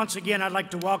 and once again, I'd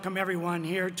like to welcome everyone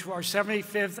here to our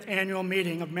 75th annual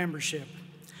meeting of membership.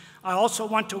 I also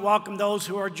want to welcome those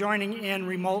who are joining in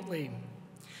remotely.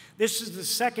 This is the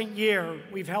second year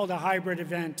we've held a hybrid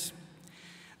event.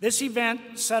 This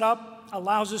event setup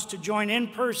allows us to join in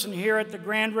person here at the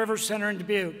Grand River Center in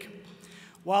Dubuque,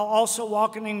 while also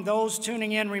welcoming those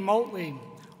tuning in remotely,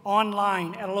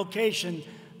 online, at a location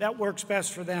that works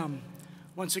best for them.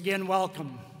 Once again,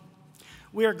 welcome.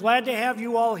 We are glad to have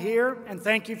you all here, and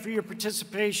thank you for your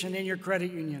participation in your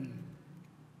credit union.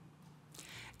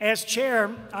 As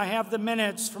chair, I have the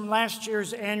minutes from last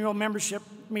year's annual membership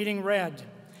meeting read.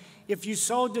 If you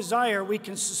so desire, we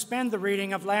can suspend the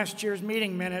reading of last year's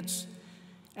meeting minutes,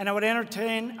 and I would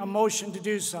entertain a motion to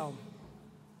do so.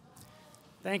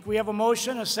 Thank you. We have a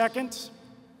motion, a second.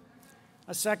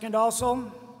 A second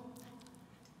also.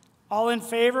 All in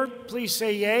favor, please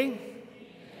say yea.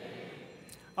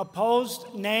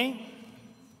 Opposed, nay.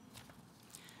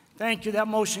 Thank you, that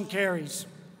motion carries.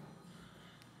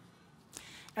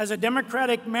 As a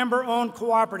democratic member-owned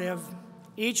cooperative,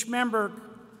 each member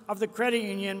of the credit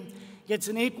union gets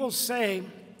an equal say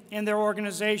in their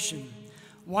organization.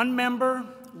 One member,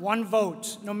 one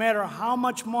vote, no matter how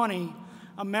much money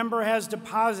a member has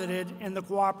deposited in the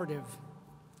cooperative.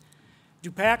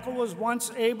 Dupaco was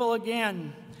once able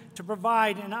again to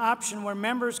provide an option where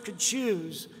members could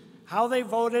choose how they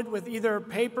voted with either a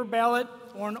paper ballot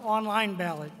or an online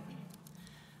ballot.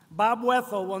 Bob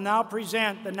Wethel will now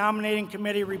present the nominating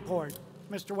committee report.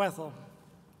 Mr. Wethel.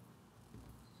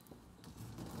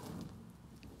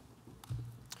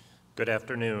 Good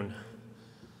afternoon.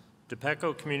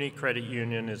 Dupaco Community Credit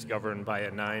Union is governed by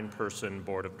a 9-person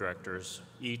board of directors.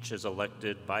 Each is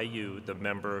elected by you, the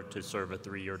member, to serve a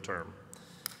 3-year term.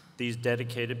 These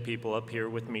dedicated people up here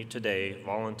with me today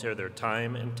volunteer their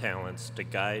time and talents to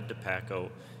guide Dupaco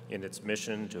in its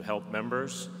mission to help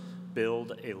members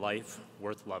build a life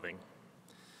worth loving.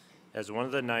 As one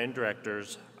of the 9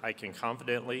 directors, I can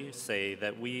confidently say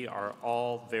that we are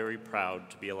all very proud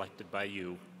to be elected by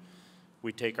you.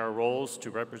 We take our roles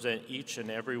to represent each and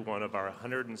every one of our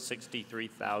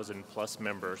 163,000 plus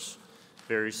members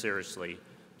very seriously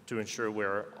to ensure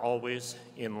we're always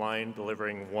in line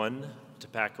delivering one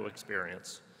Dupaco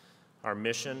experience. Our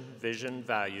mission, vision,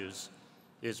 values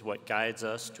is what guides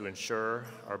us to ensure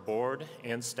our board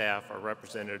and staff are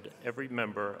represented every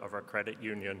member of our credit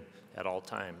union at all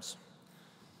times.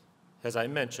 As I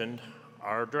mentioned,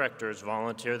 our directors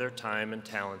volunteer their time and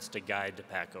talents to guide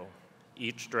Dupaco.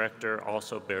 Each director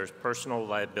also bears personal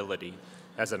liability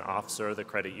as an officer of the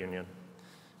credit union.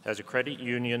 As a credit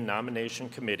union nomination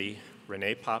committee,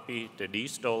 Renee Poppy,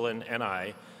 Denise Dolan, and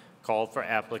I called for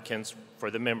applicants for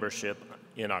the membership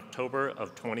in October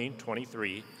of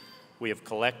 2023. We have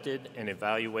collected and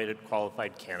evaluated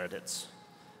qualified candidates.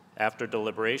 After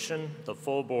deliberation, the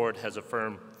full board has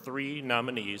affirmed 3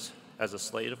 nominees as a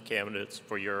slate of candidates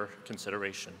for your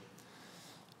consideration.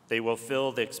 They will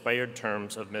fill the expired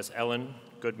terms of Ms. Ellen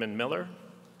Goodman-Miller,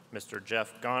 Mr.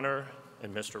 Jeff Goner,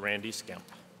 and Mr. Randy Skemp.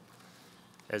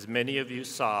 As many of you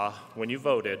saw when you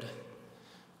voted,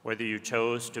 whether you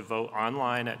chose to vote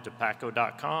online at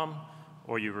dupaco.com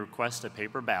or you request a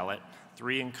paper ballot,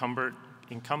 3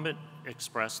 incumbent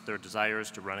expressed their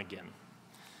desires to run again.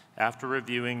 After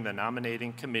reviewing, the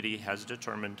nominating committee has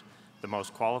determined the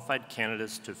most qualified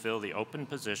candidates to fill the open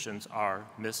positions are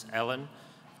Ms. Ellen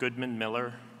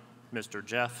Goodman-Miller, Mr.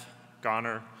 Jeff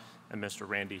Goner, and Mr.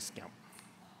 Randy Skemp.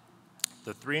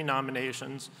 The 3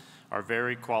 nominations are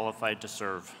very qualified to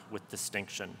serve with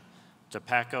distinction,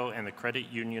 Dupaco and the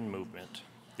credit union movement.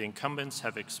 The incumbents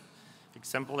have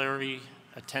exemplary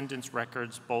attendance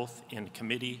records both in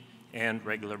committee and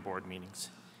regular board meetings.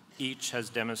 Each has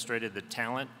demonstrated the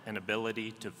talent and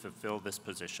ability to fulfill this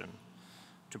position.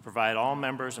 To provide all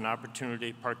members an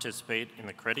opportunity to participate in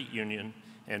the credit union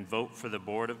and vote for the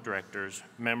board of directors,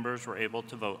 members were able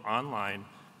to vote online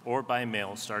or by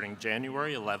mail starting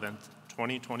January 11th,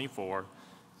 2024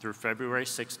 through February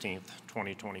 16th,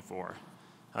 2024.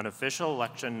 An official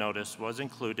election notice was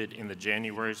included in the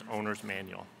January's owner's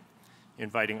manual,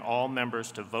 inviting all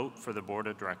members to vote for the board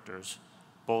of directors.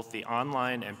 Both the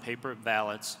online and paper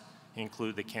ballots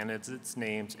include the candidates'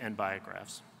 names and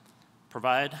biographs.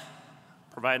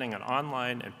 Providing an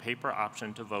online and paper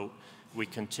option to vote, we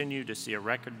continue to see a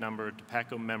record number of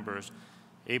Dupaco members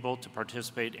able to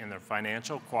participate in their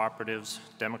financial cooperative's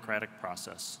democratic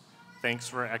process. Thanks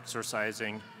for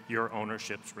exercising your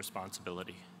ownership's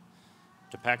responsibility.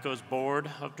 Dupaco's board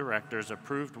of directors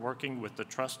approved working with the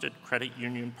trusted credit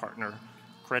union partner,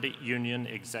 Credit Union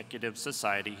Executive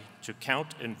Society, to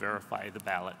count and verify the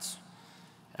ballots.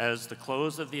 As the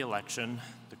close of the election,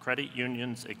 the Credit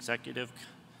Union's Executive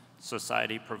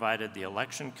Society provided the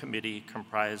election committee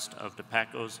comprised of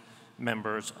Dupaco's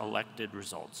members elected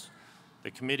results.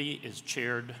 The committee is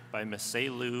chaired by Ms.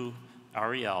 Seilu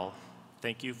Ariel.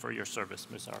 Thank you for your service,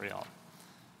 Ms. Ariel.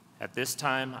 At this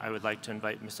time, I would like to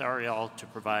invite Ms. Ariel to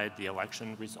provide the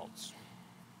election results.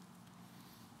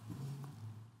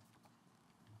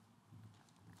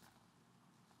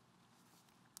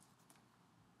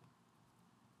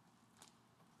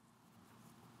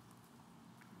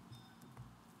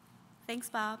 Thanks,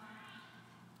 Bob.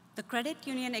 The Credit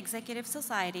Union Executive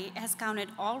Society has counted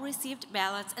all received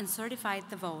ballots and certified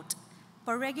the vote.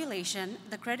 Per regulation,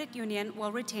 the credit union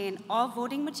will retain all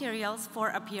voting materials for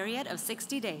a period of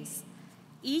 60 days.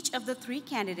 Each of the 3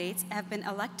 candidates have been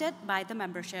elected by the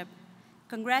membership.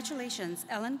 Congratulations,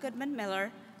 Ellen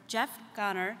Goodman-Miller, Jeff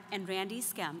Goner, and Randy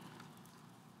Skemp.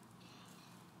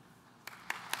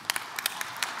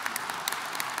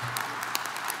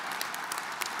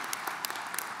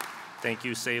 Thank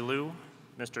you, Seilu.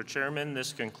 Mr. Chairman,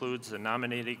 this concludes the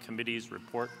nominating committee's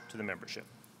report to the membership.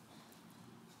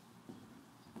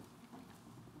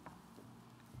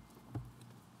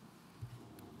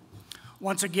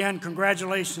 Once again,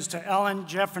 congratulations to Ellen,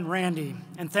 Jeff, and Randy.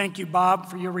 And thank you, Bob,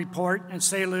 for your report, and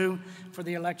Seilu for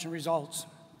the election results.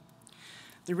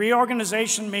 The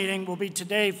reorganization meeting will be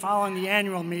today following the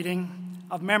annual meeting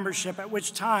of membership, at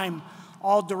which time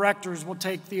all directors will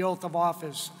take the oath of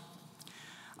office.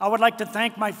 I would like to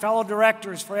thank my fellow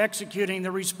directors for executing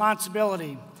the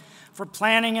responsibility for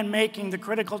planning and making the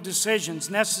critical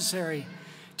decisions necessary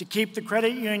to keep the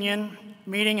credit union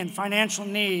meeting and financial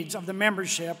needs of the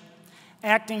membership,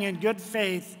 acting in good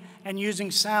faith and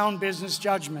using sound business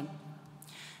judgment.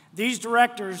 These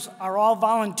directors are all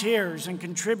volunteers and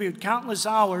contribute countless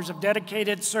hours of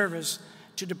dedicated service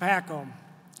to Dupaco.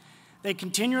 They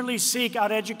continually seek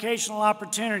out educational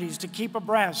opportunities to keep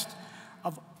abreast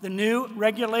of the new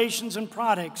regulations and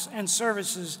products and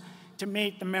services to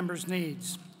meet the members'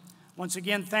 needs. Once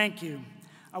again, thank you.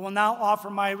 I will now offer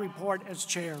my report as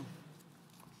chair.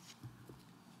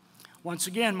 Once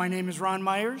again, my name is Ron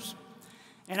Myers,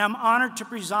 and I'm honored to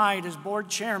preside as board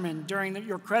chairman during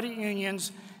your credit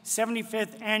union's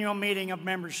 75th annual meeting of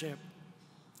membership.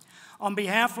 On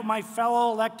behalf of my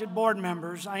fellow elected board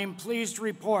members, I am pleased to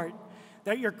report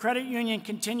that your credit union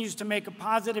continues to make a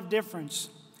positive difference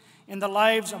in the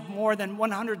lives of more than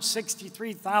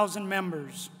 163,000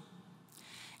 members.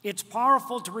 It's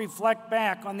powerful to reflect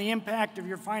back on the impact of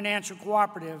your financial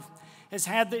cooperative has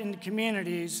had in the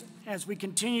communities as we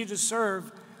continue to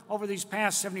serve over these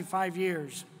past 75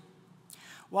 years.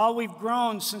 While we've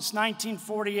grown since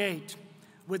 1948,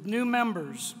 with new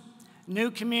members, new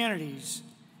communities,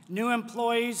 new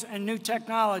employees, and new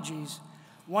technologies,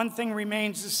 one thing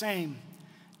remains the same: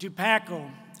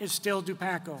 Dupaco is still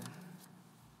Dupaco.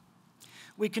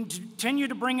 We continue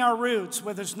to bring our roots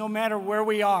with us no matter where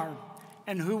we are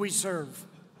and who we serve.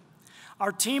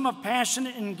 Our team of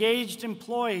passionate and engaged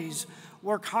employees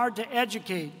work hard to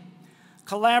educate,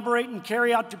 collaborate, and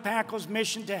carry out Dupaco's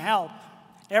mission to help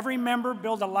every member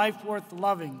build a life worth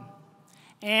loving.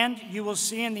 And you will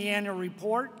see in the annual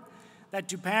report that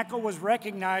Dupaco was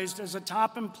recognized as a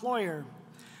top employer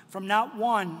from not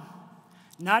one,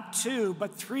 not two,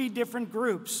 but 3 different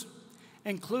groups,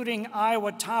 including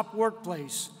Iowa Top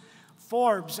Workplace,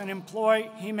 Forbes, and Employ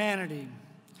Humanity.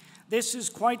 This is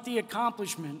quite the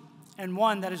accomplishment, and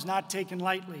one that is not taken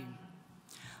lightly.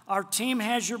 Our team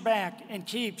has your back and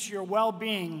keeps your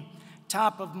well-being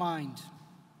top of mind.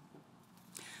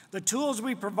 The tools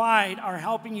we provide are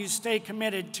helping you stay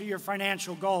committed to your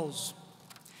financial goals.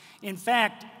 In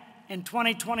fact, in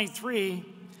 2023,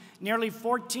 nearly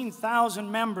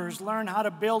 14,000 members learned how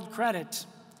to build credit,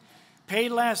 pay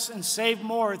less, and save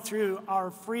more through our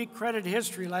free credit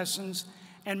history lessons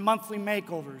and monthly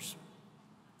makeovers.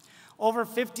 Over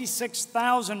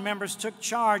 56,000 members took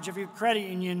charge of your credit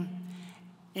union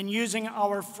in using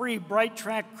our free Bright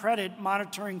Track credit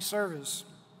monitoring service.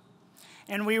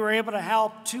 And we were able to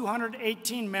help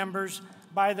 218 members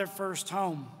buy their first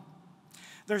home.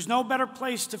 There's no better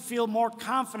place to feel more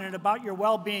confident about your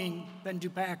well-being than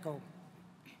Dupaco.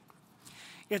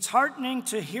 It's heartening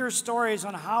to hear stories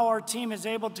on how our team is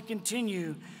able to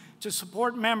continue to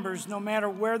support members no matter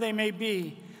where they may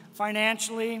be,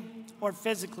 financially or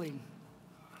physically.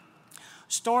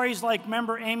 Stories like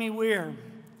member Amy Weir,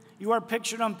 you are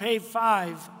pictured on page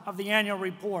 5 of the annual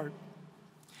report.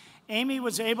 Amy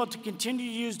was able to continue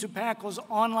to use Dupaco's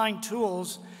online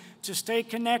tools to stay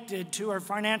connected to her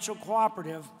financial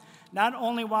cooperative, not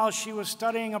only while she was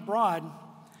studying abroad,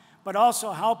 but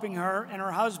also helping her and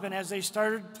her husband as they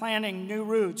started planning new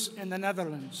routes in the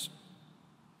Netherlands.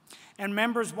 And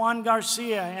members Juan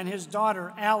Garcia and his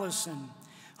daughter, Allison,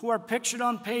 who are pictured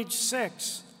on page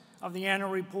 6 of the annual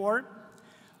report,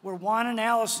 where Juan and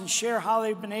Allison share how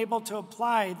they've been able to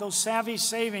apply those savvy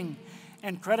saving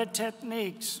and credit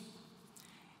techniques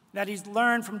that he's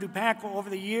learned from Dupaco over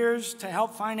the years to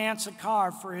help finance a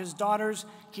car for his daughter's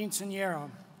quinceañera.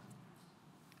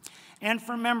 And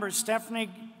for members Stephanie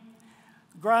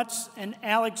Grutz and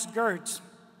Alex Gertz,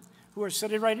 who are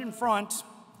sitting right in front,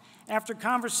 after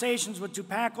conversations with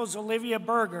Dupaco's Olivia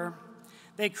Berger,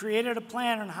 they created a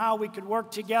plan on how we could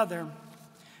work together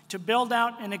to build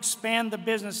out and expand the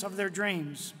business of their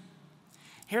dreams.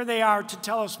 Here they are to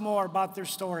tell us more about their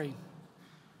story.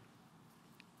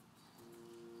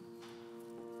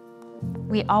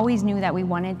 We always knew that we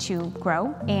wanted to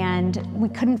grow, and we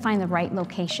couldn't find the right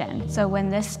location. So when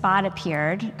this spot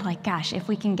appeared, like, gosh, if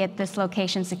we can get this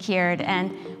location secured,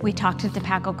 and we talked to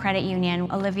Dupaco Credit Union,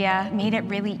 Olivia made it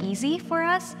really easy for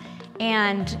us,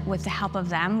 and with the help of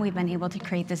them, we've been able to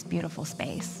create this beautiful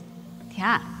space.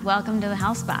 Yeah, welcome to the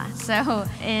health spa. So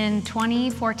in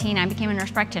 2014, I became a nurse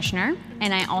practitioner,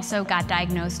 and I also got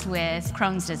diagnosed with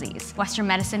Crohn's disease. Western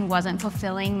medicine wasn't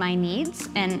fulfilling my needs,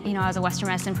 and I was a Western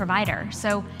medicine provider.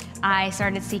 So I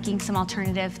started seeking some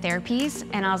alternative therapies,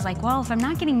 and I was like, well, if I'm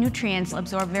not getting nutrients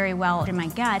absorbed very well in my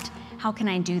gut, how can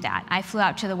I do that? I flew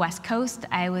out to the West Coast.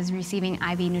 I was receiving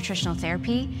IV nutritional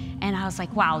therapy, and I was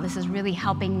like, wow, this is really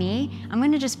helping me. I'm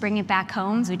gonna just bring it back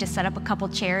home. So we just set up a couple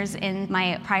chairs in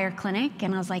my prior clinic,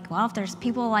 and I was like, well, if there's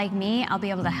people like me, I'll be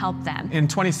able to help them. In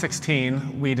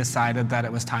 2016, we decided that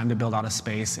it was time to build out a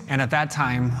space. And at that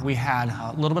time, we had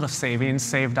a little bit of savings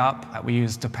saved up. We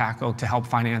used Dupaco to help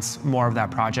finance more of that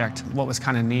project. What was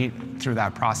kind of neat through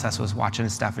that process was watching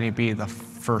Stephanie be the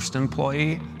first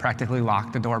employee, practically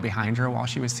lock the door behind her while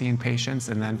she was seeing patients,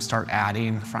 and then start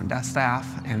adding front desk staff,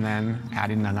 and then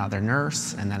adding another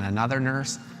nurse, and then another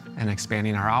nurse, and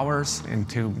expanding our hours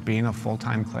into being a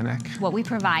full-time clinic. What we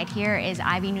provide here is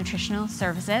IV nutritional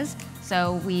services.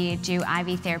 So we do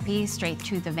IV therapy straight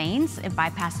to the veins. It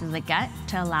bypasses the gut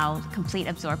to allow complete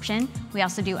absorption. We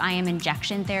also do IM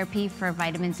injection therapy for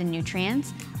vitamins and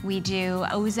nutrients. We do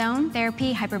ozone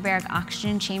therapy, hyperbaric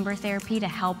oxygen chamber therapy to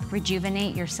help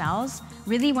rejuvenate your cells.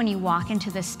 Really, when you walk into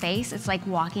this space, it's like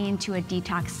walking into a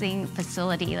detoxing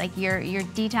facility. Like you're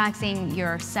detoxing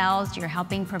your cells, you're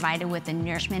helping provide it with the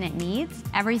nourishment it needs.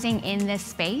 Everything in this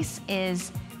space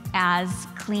is as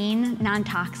clean,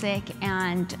 non-toxic,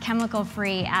 and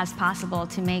chemical-free as possible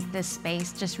to make this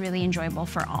space just really enjoyable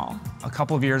for all. A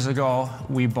couple of years ago,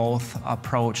 we both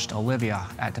approached Olivia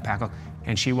at Dupaco,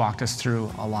 and she walked us through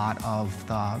a lot of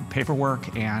the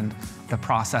paperwork and the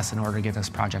process in order to get this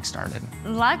project started.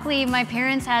 Luckily, my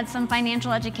parents had some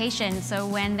financial education, so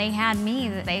when they had me,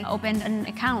 they opened an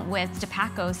account with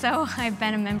Dupaco. So I've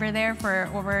been a member there for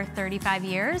over 35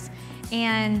 years.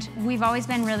 And we've always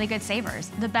been really good savers.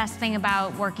 The best thing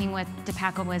about working with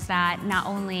Dupaco was that not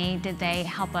only did they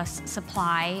help us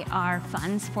supply our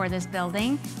funds for this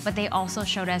building, but they also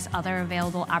showed us other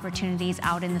available opportunities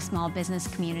out in the small business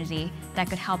community that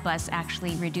could help us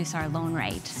actually reduce our loan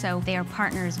rate. So they are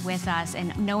partners with us,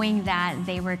 and knowing that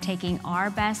they were taking our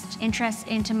best interests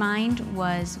into mind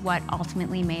was what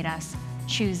ultimately made us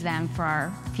choose them for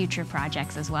our future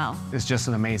projects as well. It's just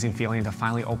an amazing feeling to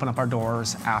finally open up our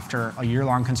doors after a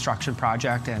year-long construction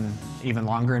project and even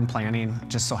longer in planning.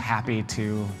 Just so happy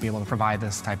to be able to provide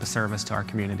this type of service to our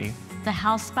community. The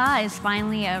health spa is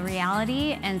finally a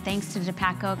reality, and thanks to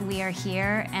Dupaco, we are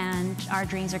here and our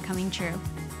dreams are coming true.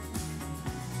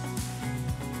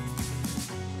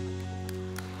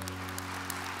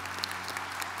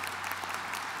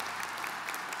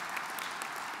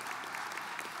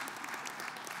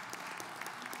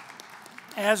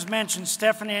 As mentioned,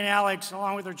 Stephanie and Alex,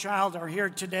 along with their child, are here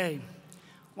today.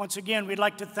 Once again, we'd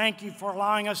like to thank you for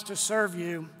allowing us to serve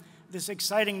you this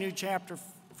exciting new chapter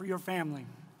for your family.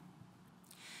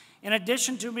 In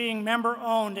addition to being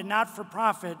member-owned and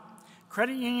not-for-profit,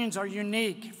 credit unions are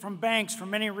unique from banks for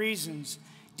many reasons,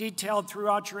 detailed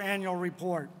throughout your annual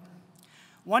report.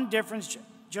 One difference,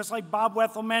 just like Bob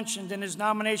Wethel mentioned in his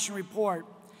nomination report,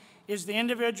 is the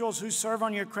individuals who serve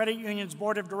on your credit union's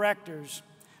board of directors,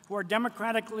 who are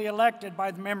democratically elected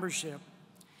by the membership.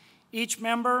 Each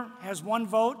member has one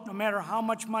vote, no matter how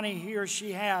much money he or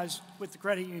she has with the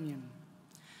credit union.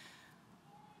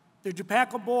 The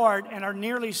Dupaco board and our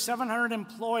nearly 700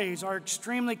 employees are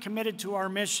extremely committed to our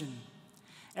mission.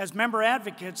 As member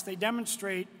advocates, they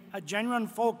demonstrate a genuine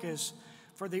focus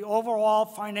for the overall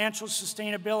financial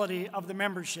sustainability of the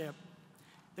membership,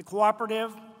 the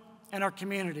cooperative, and our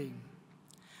community.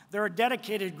 They're a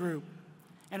dedicated group,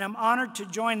 and I'm honored to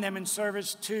join them in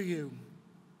service to you.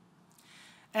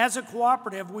 As a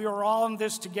cooperative, we are all in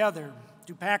this together.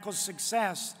 Dupaco's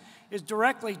success is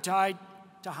directly tied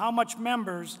to how much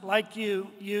members like you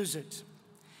use it.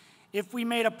 If we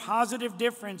made a positive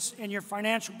difference in your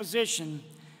financial position,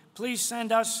 please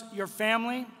send us your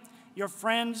family, your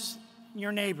friends, and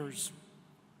your neighbors.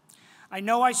 I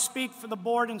know I speak for the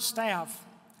board and staff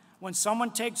when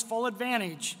someone takes full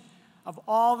advantage of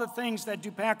all the things that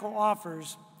Dupaco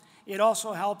offers. It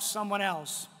also helps someone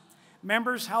else.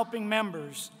 Members helping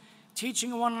members,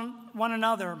 teaching one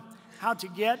another how to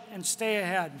get and stay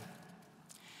ahead.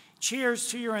 Cheers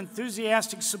to your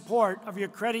enthusiastic support of your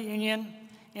credit union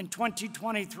in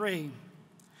 2023.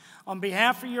 On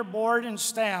behalf of your board and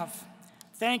staff,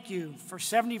 thank you for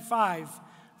 75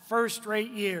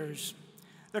 first-rate years.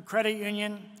 The credit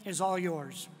union is all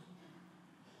yours.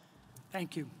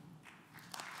 Thank you.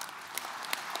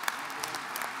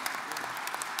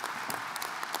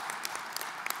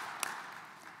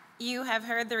 You have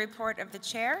heard the report of the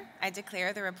chair. I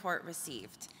declare the report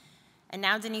received. And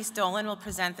now Denise Dolan will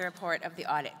present the report of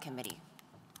the Audit Committee.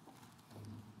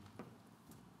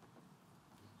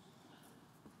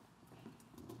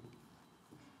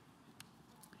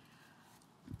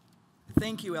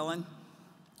 Thank you, Ellen.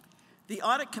 The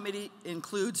Audit Committee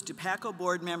includes Dupaco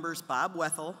board members Bob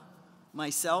Wethel,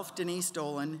 myself, Denise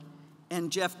Dolan,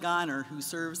 and Jeff Goner, who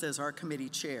serves as our committee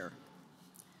chair.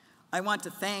 I want to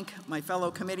thank my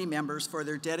fellow committee members for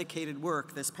their dedicated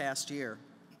work this past year.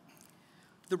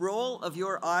 The role of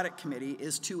your audit committee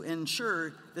is to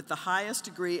ensure that the highest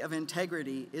degree of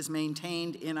integrity is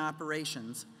maintained in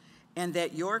operations and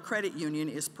that your credit union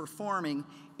is performing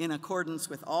in accordance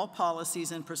with all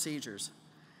policies and procedures.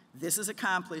 This is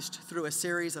accomplished through a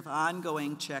series of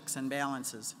ongoing checks and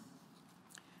balances.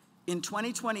 In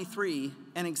 2023,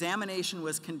 an examination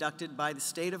was conducted by the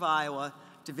State of Iowa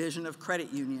Division of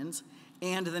Credit Unions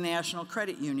and the National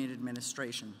Credit Union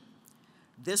Administration.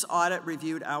 This audit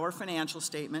reviewed our financial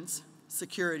statements,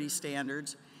 security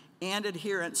standards, and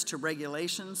adherence to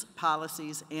regulations,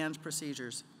 policies, and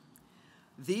procedures.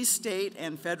 These state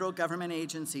and federal government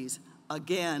agencies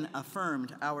again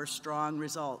affirmed our strong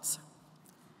results.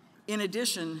 In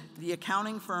addition, the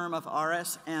accounting firm of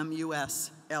RSM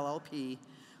US LLP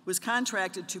was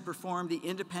contracted to perform the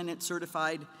independent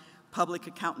certified public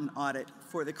accountant audit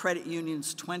for the credit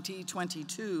union's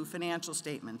 2022 financial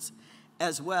statements,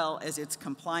 as well as its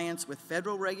compliance with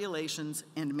federal regulations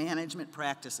and management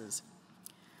practices.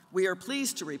 We are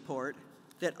pleased to report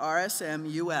that RSM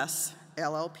US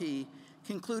LLP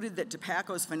concluded that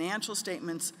Dupaco's financial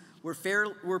statements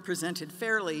were presented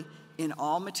fairly in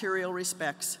all material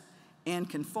respects and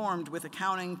conformed with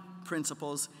accounting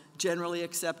principles generally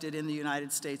accepted in the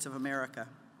United States of America.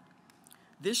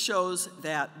 This shows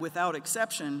that, without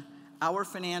exception, our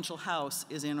financial house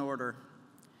is in order.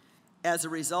 As a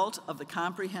result of the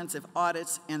comprehensive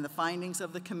audits and the findings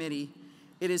of the committee,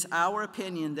 it is our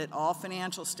opinion that all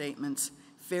financial statements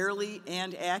fairly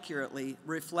and accurately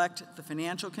reflect the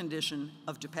financial condition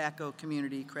of Dupaco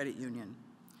Community Credit Union.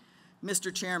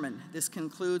 Mr. Chairman, this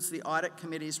concludes the Audit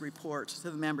Committee's report to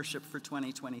the membership for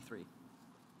 2023.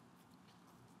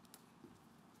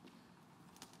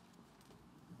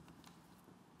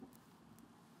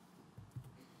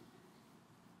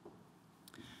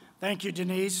 Thank you,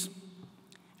 Denise.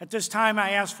 At this time,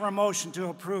 I ask for a motion to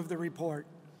approve the report.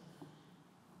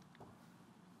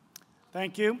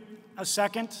 Thank you. A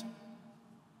second?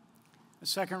 A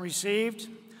second received.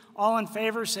 All in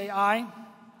favor, say aye. Aye.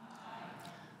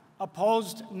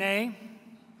 Opposed, nay.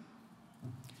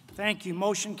 Thank you.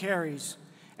 Motion carries.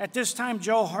 At this time,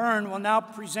 Joe Hearn will now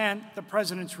present the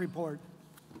President's report.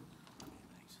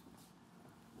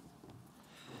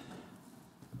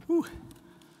 Whew.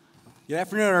 Good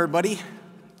afternoon, everybody.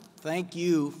 Thank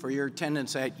you for your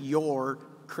attendance at your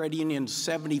credit union's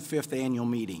 75th annual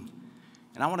meeting.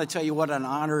 And I want to tell you what an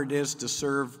honor it is to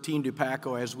serve Team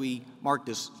Dupaco as we mark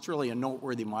this. It's really a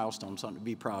noteworthy milestone, something to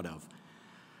be proud of.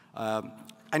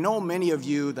 I know many of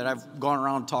you that I've gone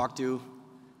around and talked to.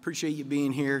 Appreciate you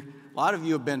being here. A lot of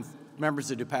you have been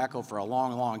members of Dupaco for a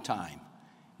long, long time.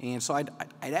 And so I'd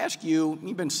ask you,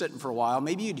 you've been sitting for a while,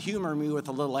 maybe you'd humor me with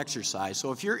a little exercise.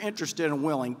 So if you're interested and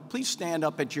willing, please stand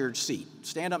up at your seat.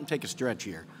 Stand up and take a stretch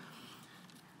here.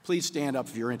 Please stand up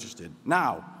if you're interested.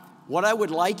 Now, what I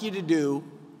would like you to do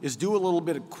is do a little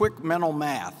bit of quick mental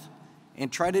math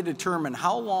and try to determine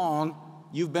how long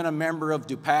you've been a member of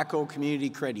Dupaco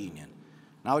Community Credit Union.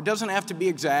 Now, it doesn't have to be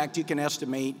exact. You can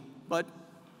estimate, but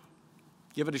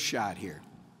give it a shot here.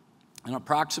 An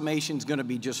approximation is going to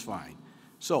be just fine.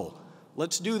 So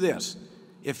let's do this.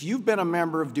 If you've been a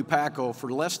member of Dupaco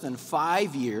for less than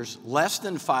 5 years,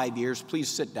 please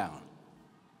sit down.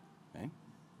 Okay?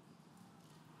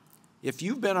 If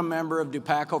you've been a member of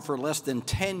Dupaco for less than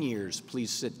 10 years,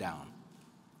 please sit down.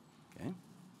 Okay?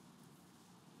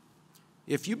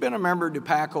 If you've been a member of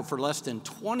Dupaco for less than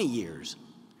 20 years,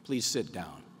 please sit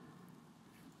down.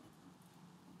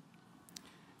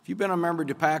 If you've been a member of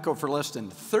Dupaco for less than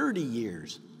 30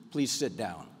 years, please sit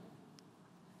down.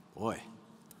 Boy,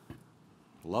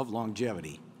 love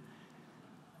longevity.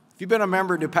 If you've been a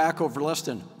member of Dupaco for less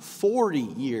than 40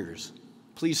 years,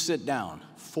 please sit down.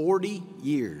 40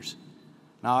 years.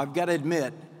 Now, I've got to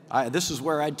admit, this is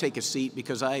where I'd take a seat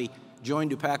because I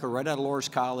joined Dupaco right out of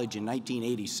Loras College in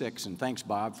 1986, and thanks,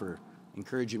 Bob, for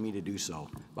encouraging me to do so.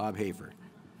 Bob Hafer.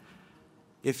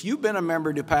 If you've been a member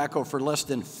of Dupaco for less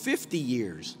than 50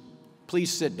 years,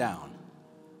 please sit down.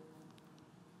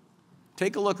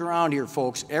 Take a look around here,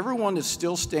 folks. Everyone that's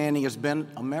still standing has been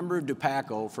a member of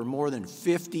Dupaco for more than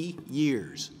 50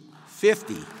 years.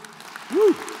 50.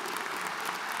 Woo!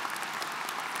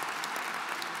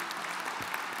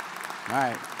 All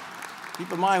right.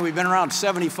 Keep in mind, we've been around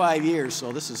 75 years,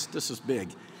 so this is big.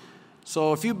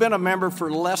 So if you've been a member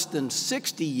for less than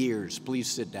 60 years, please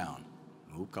sit down.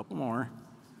 Oh, a couple more.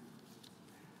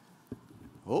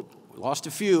 Oh, we lost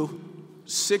a few.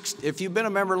 If you've been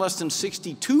a member less than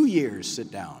 62 years,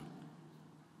 sit down.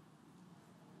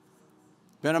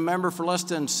 Been a member for less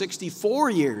than 64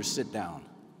 years, sit down.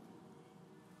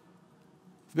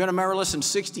 If you've been a member less than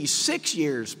 66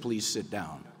 years, please sit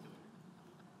down.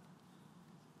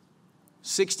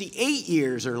 68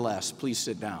 years or less, please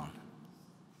sit down.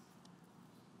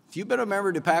 If you've been a member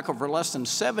of Dupaco for less than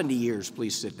 70 years,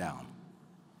 please sit down.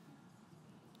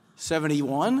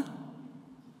 71,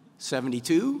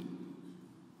 72,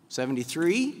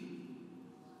 73,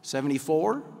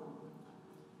 74,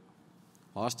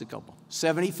 lost a couple,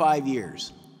 75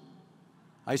 years.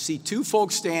 I see two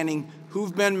folks standing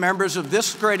who've been members of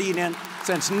this credit union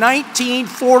since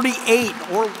 1948.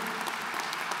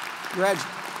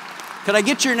 Could I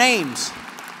get your names?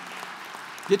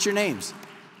 Get your names.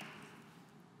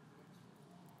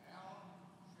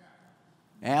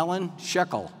 Alan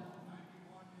Shekel.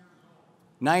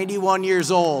 91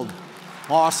 years old.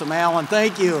 Awesome, Alan.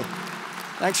 Thank you.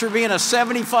 Thanks for being a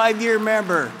 75-year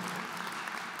member.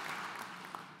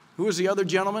 Who was the other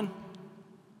gentleman?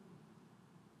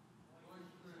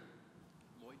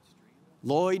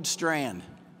 Lloyd Strand.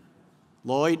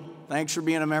 Lloyd, thanks for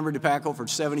being a member of Dupaco for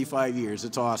 75 years.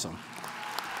 It's awesome.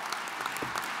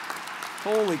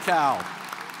 Holy cow.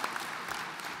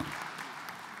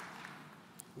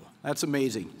 That's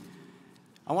amazing.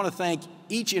 I want to thank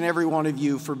each and every one of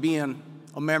you for being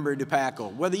a member of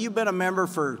Dupaco. Whether you've been a member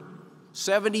for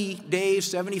 70 days,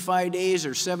 75 days,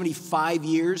 or 75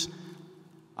 years,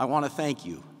 I want to thank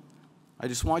you. I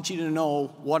just want you to know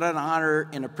what an honor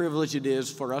and a privilege it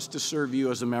is for us to serve you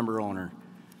as a member owner.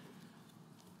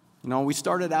 You know, we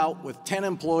started out with 10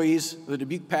 employees, the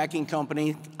Dubuque Packing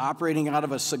Company, operating out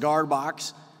of a cigar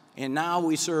box, and now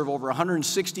we serve over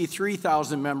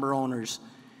 163,000 member owners.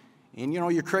 And you know,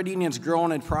 your credit union's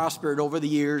grown and prospered over the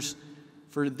years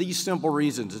for these simple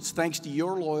reasons. It's thanks to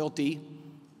your loyalty,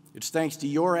 it's thanks to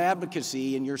your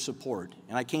advocacy and your support,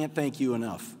 and I can't thank you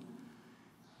enough.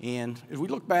 And as we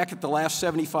look back at the last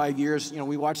 75 years, you know,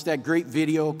 we watched that great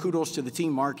video, kudos to the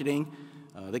team marketing,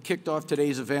 that kicked off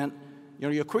today's event. You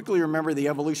know, you'll quickly remember the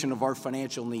evolution of our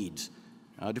financial needs.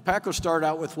 Dupaco started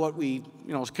out with what we,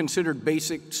 considered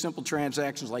basic, simple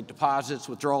transactions like deposits,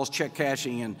 withdrawals, check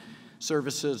cashing, and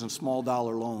services and small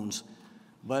dollar loans.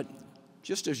 But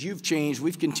just as you've changed,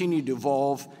 we've continued to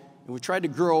evolve, and we've tried to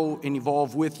grow and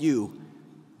evolve with you,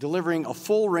 delivering a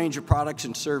full range of products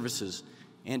and services,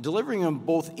 and delivering them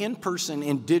both in person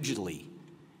and digitally.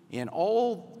 And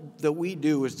all that we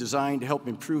do is designed to help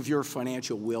improve your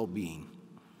financial well-being.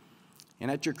 And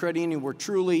at your credit union, we're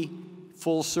truly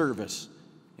full service.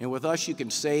 And with us, you can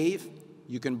save,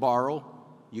 you can borrow,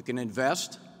 you can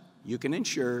invest, you can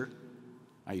insure,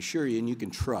 I assure you, and you can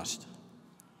trust.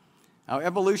 Now,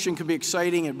 evolution can be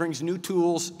exciting. It brings new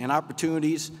tools and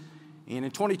opportunities. And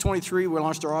in 2023, we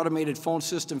launched our automated phone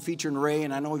system featuring Ray,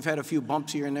 and I know we've had a few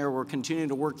bumps here and there. We're continuing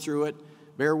to work through it.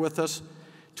 Bear with us.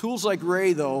 Tools like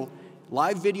Ray, though,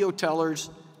 live video tellers,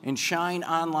 and Shine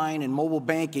Online and mobile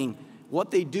banking,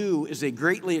 what they do is they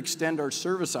greatly extend our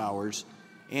service hours,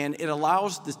 and it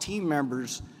allows the team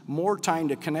members more time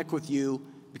to connect with you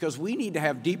because we need to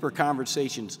have deeper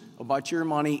conversations about your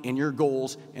money and your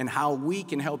goals and how we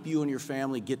can help you and your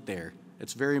family get there.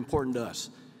 It's very important to us.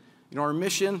 You know, our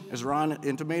mission, as Ron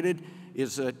intimated,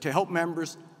 is to help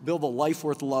members build a life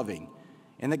worth loving,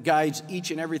 and that guides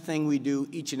each and everything we do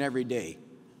each and every day.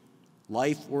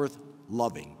 Life worth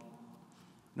loving.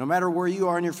 No matter where you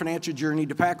are in your financial journey,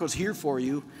 Dupaco's here for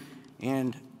you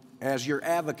and as your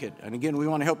advocate. And again, we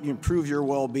want to help you improve your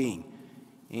well-being.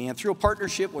 And through a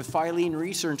partnership with Filene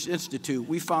Research Institute,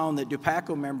 we found that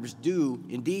Dupaco members do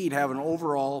indeed have an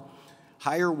overall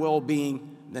higher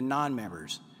well-being than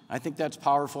non-members. I think that's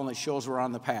powerful, and it shows we're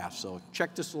on the path. So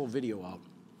check this little video out.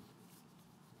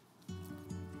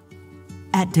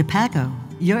 At Dupaco,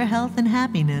 your health and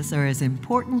happiness are as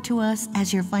important to us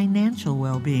as your financial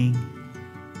well-being.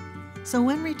 So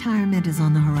when retirement is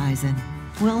on the horizon,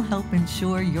 we'll help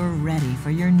ensure you're ready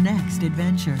for your next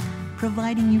adventure,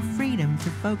 providing you freedom to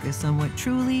focus on what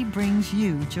truly brings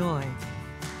you joy.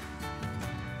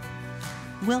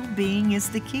 Well-being is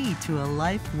the key to a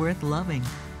life worth loving.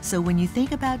 So when you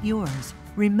think about yours,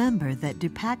 remember that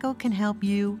Dupaco can help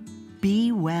you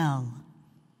be well.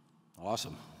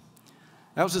 Awesome.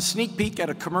 That was a sneak peek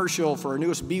at a commercial for our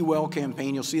newest Be Well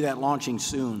campaign. You'll see that launching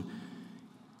soon.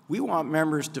 We want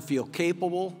members to feel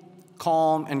capable,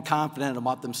 calm, and confident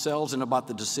about themselves and about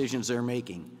the decisions they're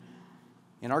making.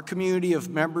 And our community of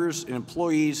members and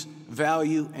employees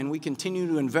value, and we continue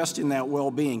to invest in that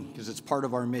well-being because it's part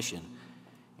of our mission.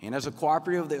 And as a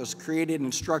cooperative that was created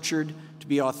and structured to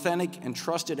be authentic and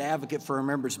trusted advocate for our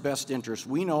members' best interests,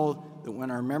 we know that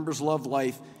when our members love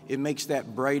life, it makes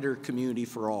that brighter community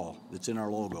for all that's in our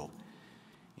logo.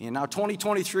 And now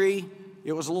 2023,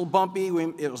 it was a little bumpy.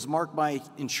 It was marked by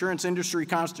insurance industry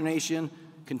consternation,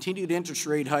 continued interest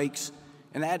rate hikes,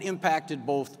 and that impacted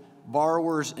both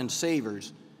borrowers and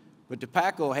savers. But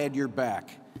Dupaco had your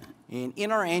back. And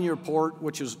in our annual report,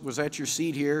 which was at your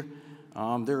seat here,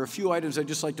 there are a few items I'd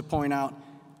just like to point out.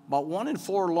 About 1 in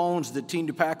 4 loans that Team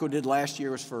Dupaco did last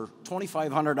year was for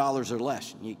 $2,500 or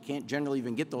less. You can't generally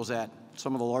even get those at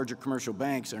some of the larger commercial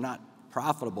banks. They're not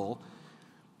profitable.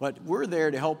 But we're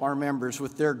there to help our members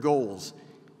with their goals,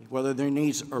 whether their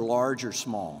needs are large or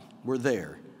small. We're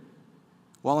there.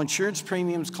 While insurance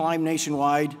premiums climb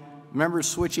nationwide, members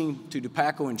switching to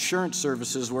Dupaco insurance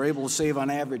services were able to save on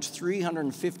average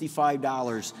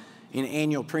 $355 in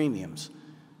annual premiums.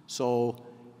 So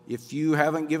if you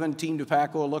haven't given Team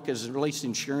Dupaco a look as it relates to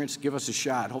insurance, give us a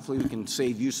shot. Hopefully we can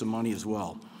save you some money as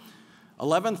well.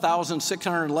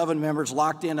 11,611 members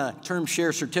locked in a term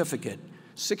share certificate.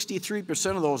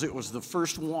 63% of those, it was the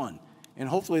first one. And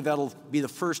hopefully that'll be the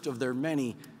first of their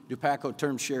many Dupaco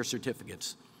term share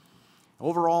certificates.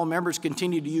 Overall, members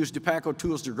continue to use Dupaco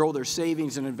tools to grow their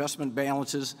savings and investment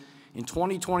balances. In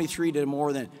 2023, did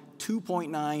more than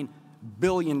 $2.9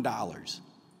 billion.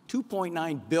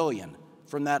 $2.9 billion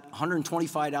from that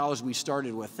 $125 we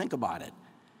started with. Think about it.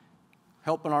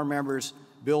 Helping our members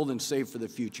build and save for the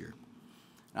future.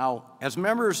 Now, as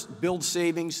members build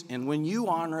savings, and when you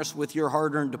honor us with your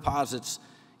hard-earned deposits,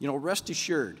 rest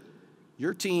assured,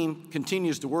 your team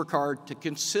continues to work hard to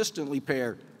consistently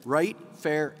pay right,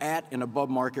 fair, at, and above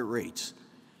market rates.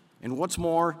 And what's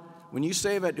more, when you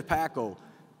save at Dupaco,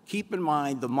 keep in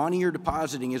mind the money you're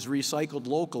depositing is recycled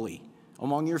locally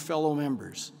among your fellow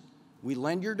members. We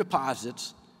lend your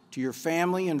deposits to your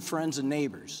family and friends and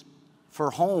neighbors for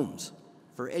homes,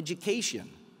 for education,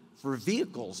 for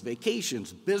vehicles,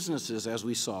 vacations, businesses, as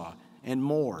we saw, and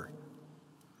more.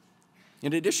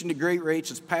 In addition to great rates,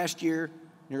 this past year,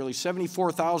 nearly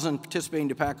 74,000 participating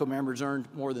Dupaco members earned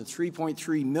more than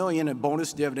 $3.3 million in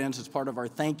bonus dividends as part of our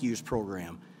Thank Yous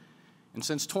program. And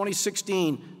since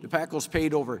 2016, Dupaco's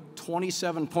paid over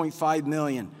 $27.5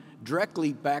 million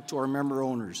directly back to our member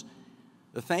owners.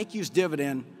 The Thank Yous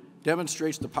dividend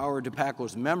demonstrates the power of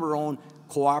Dupaco's member-owned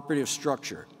cooperative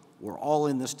structure. We're all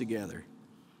in this together.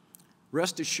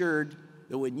 Rest assured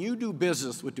that when you do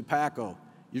business with Dupaco,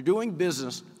 you're doing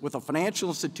business with a financial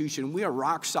institution. We are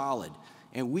rock solid,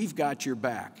 and we've got your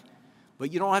back.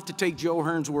 But you don't have to take Joe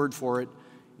Hearn's word for it.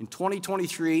 In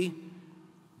 2023,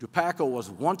 Dupaco was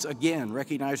once again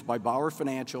recognized by Bauer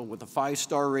Financial with a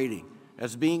 5-star rating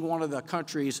as being one of the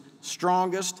country's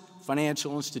strongest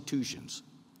financial institutions.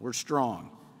 We're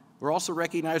strong. We're also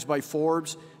recognized by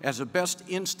Forbes as the best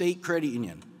in-state credit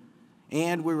union.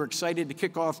 And we were excited to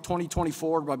kick off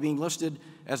 2024 by being listed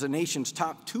as the nation's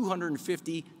top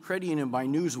 250 credit union by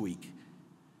Newsweek.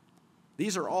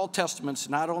 These are all testaments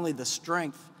to not only the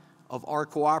strength of our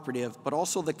cooperative, but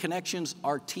also the connections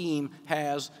our team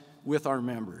has with our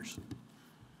members.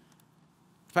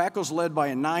 Dupaco's led by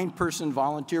a 9-person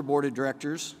volunteer board of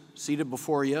directors seated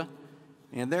before you,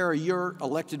 and they are your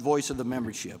elected voice of the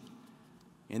membership.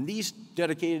 And these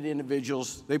dedicated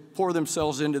individuals, they pour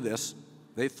themselves into this.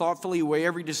 They thoughtfully weigh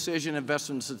every decision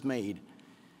investments have made.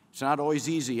 It's not always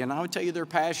easy, and I would tell you their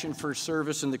passion for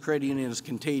service in the credit union is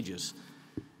contagious.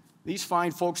 These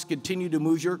fine folks continue to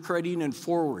move your credit union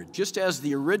forward, just as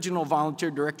the original volunteer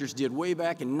directors did way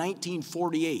back in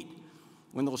 1948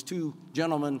 when those 2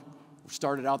 gentlemen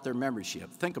started out their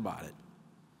membership. Think about it.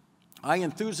 I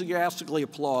enthusiastically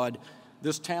applaud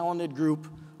this talented group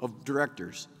of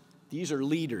directors. These are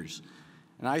leaders.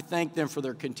 And I thank them for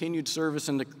their continued service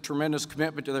and the tremendous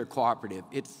commitment to their cooperative.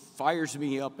 It fires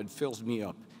me up and fills me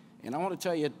up. And I want to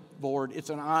tell you, board, it's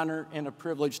an honor and a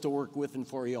privilege to work with and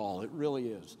for you all. It really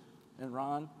is. And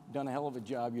Ron, done a hell of a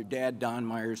job. Your dad, Don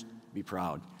Myers, be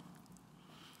proud.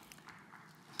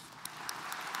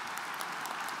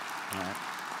 All right.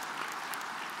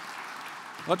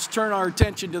 Let's turn our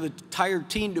attention to the entire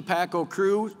Team Dupaco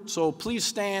crew. So please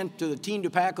stand to the Team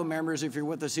Dupaco members if you're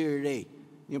with us here today.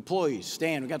 The employees,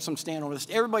 stand. We've got some stand over this.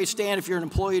 Everybody stand if you're an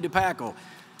employee of Dupaco.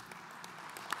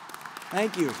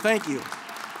 Thank you. Thank you.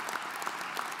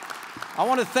 I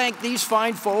want to thank these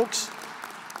fine folks.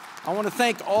 I want to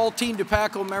thank all Team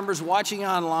Dupaco members watching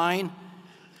online.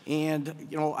 And,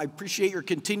 I appreciate your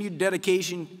continued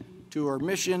dedication to our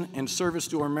mission and service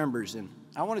to our members. And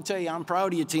I want to tell you, I'm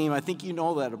proud of you, team. I think you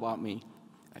know that about me.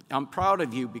 I'm proud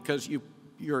of you because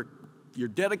your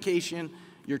dedication,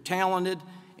 you're talented,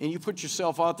 and you put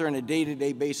yourself out there on a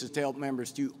day-to-day basis to help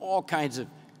members through all kinds of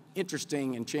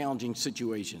interesting and challenging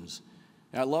situations.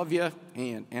 And I love you,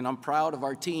 and I'm proud of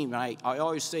our team. And I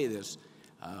always say this,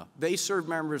 they serve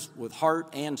members with heart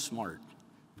and smart,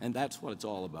 and that's what it's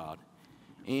all about.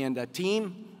 And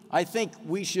team, I think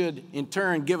we should in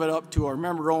turn give it up to our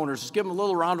member owners. Let's give them a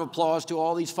little round of applause to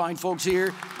all these fine folks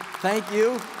here. Thank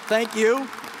you, thank you.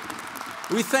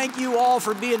 We thank you all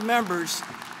for being members.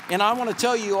 And I want to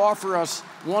tell you offer us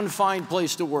one fine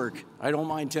place to work. I don't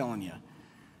mind telling you.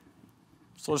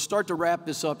 So to start to wrap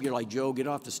this up, you're like, Joe, get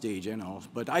off the stage, I know.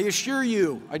 But I assure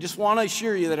you, I just want to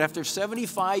assure you that after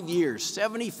 75 years,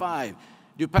 75,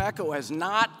 Dupaco has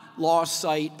not lost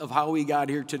sight of how we got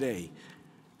here today.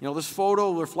 You know, this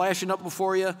photo we're flashing up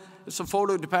before you, it's a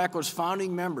photo of Dupaco's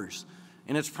founding members,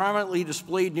 and it's prominently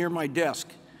displayed near my desk.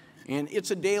 And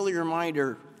it's a daily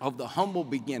reminder of the humble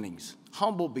beginnings.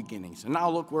 And now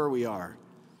look where we are.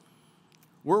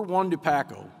 We're one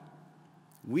Dupaco.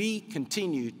 We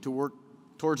continue to work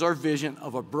towards our vision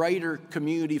of a brighter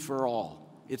community for all.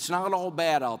 It's not all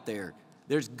bad out there.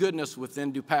 There's goodness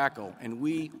within Dupaco, and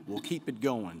we will keep it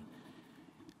going.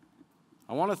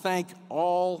 I want to thank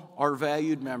all our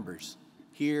valued members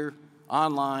here,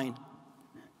 online,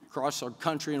 across our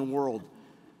country and world.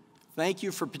 Thank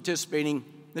you for participating.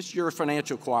 This is your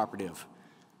financial cooperative,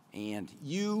 and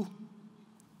you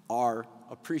are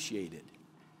appreciated.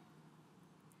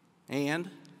 And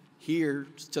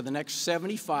here's to the next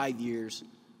 75 years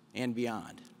and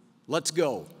beyond. Let's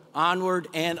go. Onward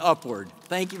and upward.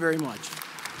 Thank you very much.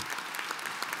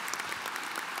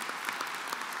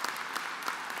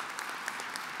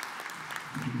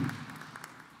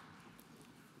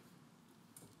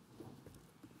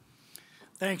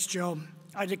 Thanks, Joe.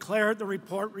 I declare the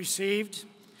report received.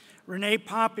 Renee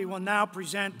Poppy will now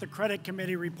present the Credit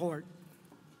Committee report.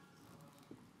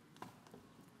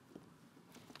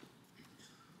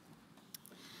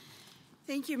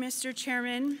 Thank you, Mr.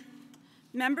 Chairman.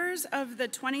 Members of the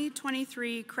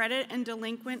 2023 Credit and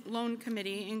Delinquent Loan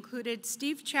Committee included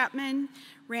Steve Chapman,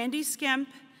 Randy Skemp,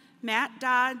 Matt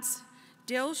Dodds,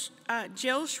 Jill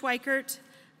Schweikert,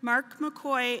 Mark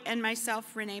McCoy, and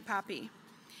myself, Renee Poppy.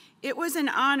 It was an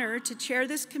honor to chair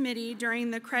this committee during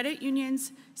the credit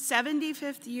union's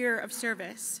 75th year of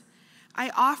service. I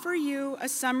offer you a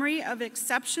summary of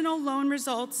exceptional loan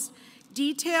results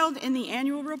detailed in the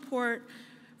annual report.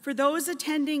 For those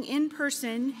attending in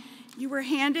person, you were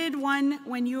handed one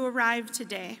when you arrived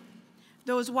today.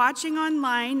 Those watching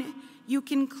online, you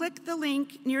can click the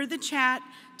link near the chat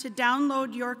to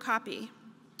download your copy.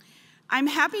 I'm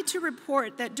happy to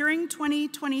report that during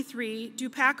 2023,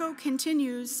 Dupaco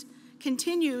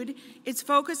continued its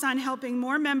focus on helping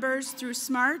more members through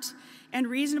smart and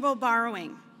reasonable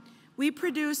borrowing. We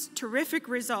produced terrific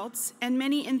results and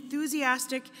many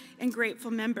enthusiastic and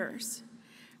grateful members.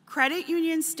 Credit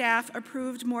union staff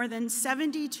approved more than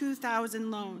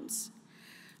 72,000 loans.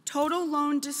 Total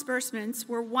loan disbursements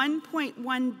were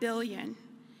 $1.1 billion.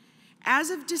 As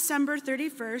of December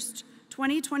 31st,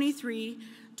 2023,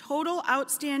 total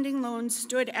outstanding loans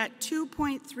stood at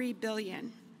 $2.3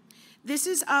 billion. This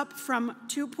is up from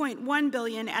 $2.1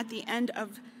 billion at the end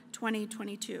of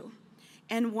 2022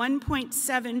 and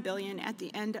 $1.7 billion at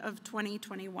the end of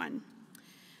 2021.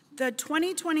 The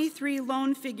 2023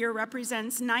 loan figure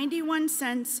represents 91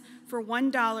 cents for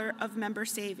 $1 of member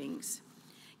savings.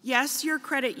 Yes, your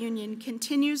credit union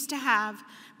continues to have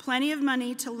plenty of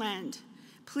money to lend.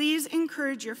 Please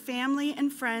encourage your family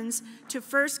and friends to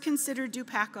first consider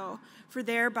Dupaco for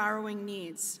their borrowing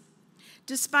needs.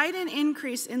 Despite an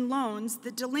increase in loans,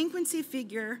 the delinquency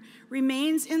figure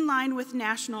remains in line with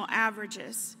national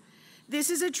averages. This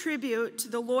is a tribute to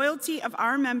the loyalty of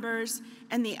our members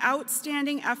and the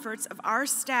outstanding efforts of our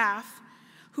staff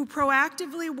who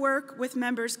proactively work with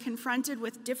members confronted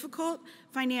with difficult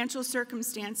financial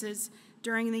circumstances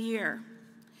during the year.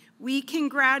 We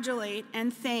congratulate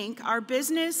and thank our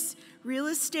business, real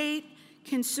estate,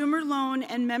 consumer loan,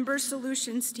 and member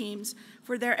solutions teams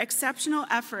for their exceptional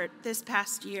effort this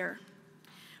past year.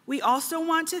 We also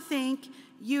want to thank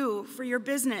you for your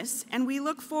business, and we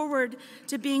look forward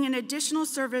to being an additional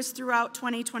service throughout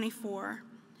 2024.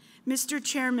 Mr.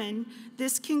 Chairman,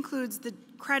 this concludes the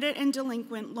Credit and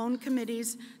Delinquent Loan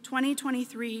Committee's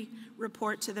 2023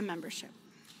 report to the membership.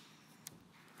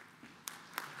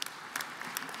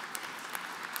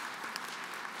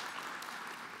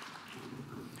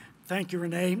 Thank you,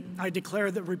 Renee. I declare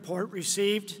the report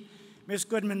received. Ms.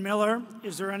 Goodman-Miller,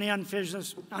 is there any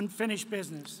unfinished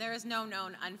business? There is no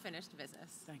known unfinished business.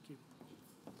 Thank you.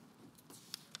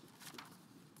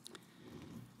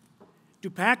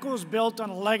 Dupaco is built on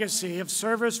a legacy of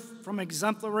service from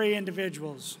exemplary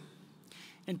individuals.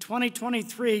 In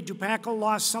 2023, Dupaco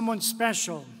lost someone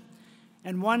special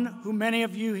and one who many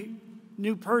of you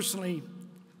knew personally,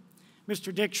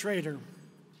 Mr. Dick Schrader.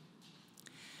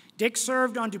 Dick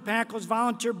served on Dupaco's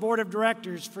volunteer board of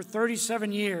directors for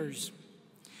 37 years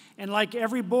And like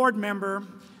every board member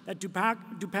that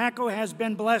Dupaco has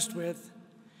been blessed with,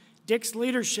 Dick's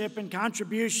leadership and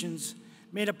contributions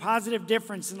made a positive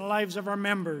difference in the lives of our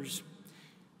members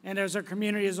and as our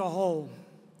community as a whole.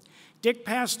 Dick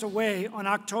passed away on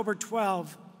October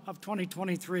 12 of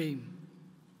 2023.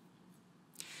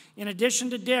 In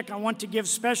addition to Dick, I want to give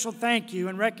special thank you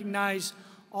and recognize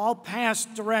all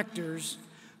past directors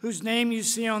whose name you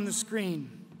see on the screen.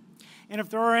 And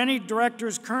if there are any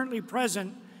directors currently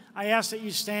present, I ask that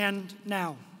you stand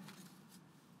now.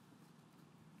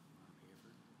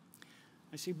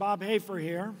 I see Bob Hafer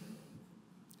here.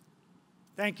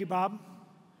 Thank you, Bob.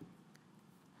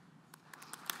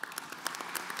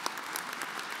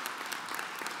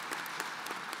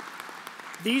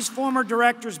 These former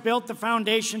directors built the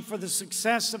foundation for the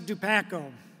success of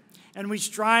Dupaco, and we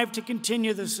strive to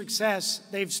continue the success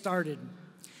they've started.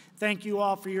 Thank you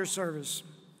all for your service.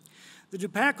 The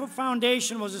Dupaco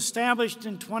Foundation was established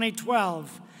in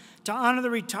 2012 to honor the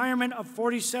retirement of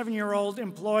 47-year-old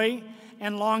employee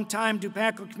and longtime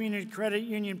Dupaco Community Credit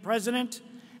Union President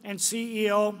and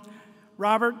CEO,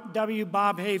 Robert W.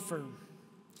 Bob Hafer.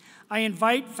 I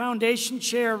invite Foundation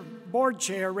Board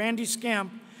Chair, Randy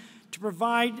Skemp, to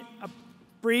provide a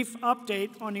brief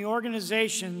update on the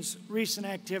organization's recent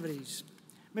activities.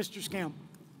 Mr. Skemp.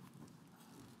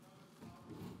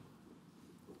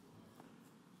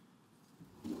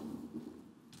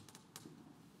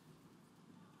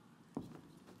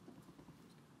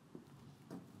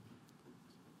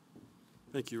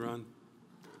 Thank you, Ron.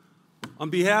 On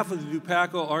behalf of the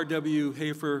Dupaco R.W.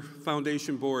 Hafer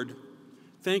Foundation Board,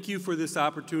 thank you for this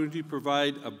opportunity to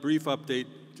provide a brief update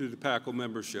to Dupaco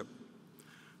membership.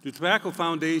 The Dupaco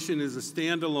Foundation is a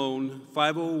standalone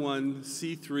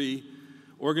 501c3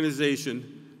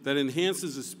 organization that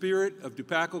enhances the spirit of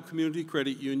Dupaco Community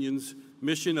Credit Union's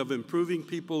mission of improving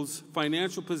people's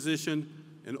financial position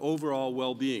and overall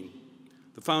well-being.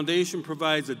 The foundation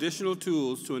provides additional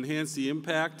tools to enhance the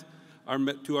impact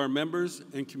to our members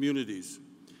and communities.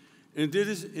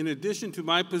 In addition to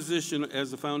my position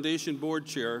as the Foundation Board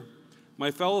Chair,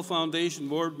 my fellow Foundation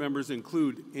Board members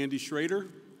include Andy Schrader,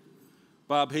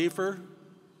 Bob Hafer,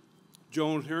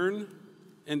 Joan Hearn,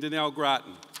 and Danelle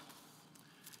Groton.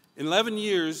 In 11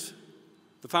 years,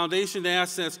 the Foundation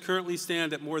assets currently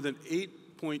stand at more than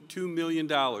 $8.2 million.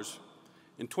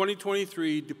 In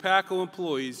 2023, Dupaco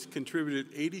employees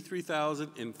contributed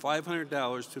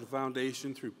 $83,500 to the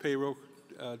Foundation through payroll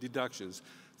deductions.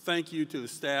 Thank you to the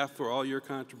staff for all your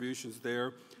contributions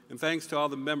there, and thanks to all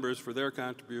the members for their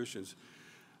contributions.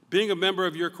 Being a member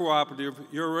of your cooperative,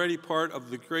 you're already part of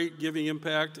the great giving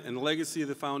impact and legacy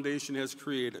the Foundation has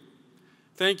created.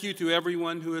 Thank you to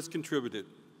everyone who has contributed.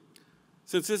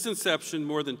 Since its inception,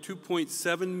 more than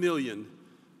 $2.7 million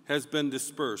has been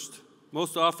dispersed,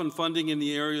 most often funding in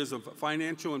the areas of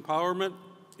financial empowerment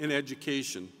and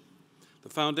education. The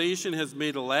Foundation has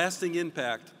made a lasting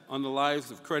impact on the lives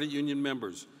of credit union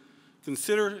members.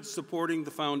 Consider supporting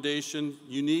the Foundation's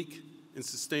unique and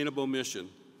sustainable mission.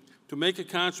 To make a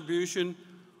contribution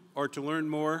or to learn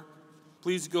more,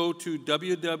 please go to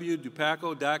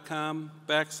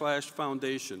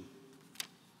www.dupaco.com/foundation.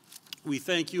 We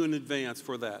thank you in advance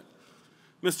for that.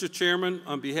 Mr. Chairman,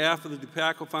 on behalf of the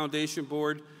Dupaco Foundation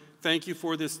Board, thank you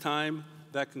for this time.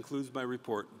 That concludes my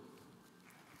report.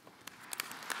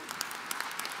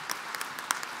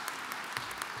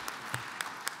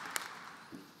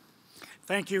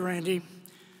 Thank you, Randy.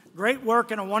 Great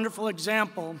work and a wonderful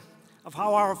example of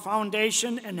how our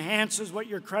foundation enhances what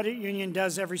your credit union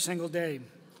does every single day.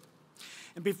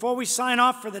 And before we sign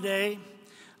off for the day,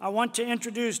 I want to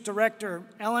introduce Director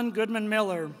Ellen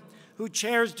Goodman-Miller, who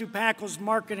chairs Dupaco's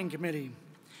Marketing Committee.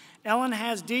 Ellen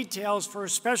has details for a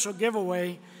special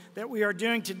giveaway that we are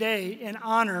doing today in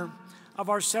honor of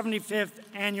our 75th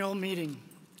annual meeting.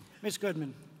 Ms.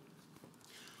 Goodman.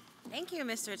 Thank you,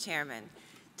 Mr. Chairman.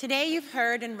 Today you've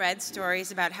heard and read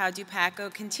stories about how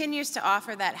Dupaco continues to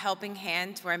offer that helping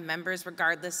hand to our members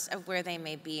regardless of where they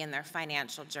may be in their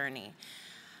financial journey.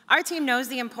 Our team knows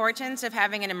the importance of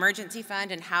having an emergency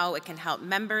fund and how it can help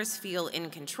members feel in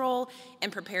control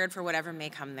and prepared for whatever may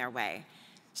come their way.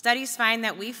 Studies find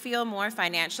that we feel more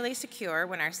financially secure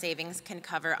when our savings can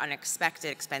cover unexpected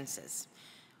expenses.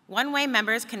 One way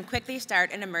members can quickly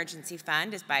start an emergency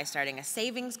fund is by starting a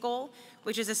savings goal,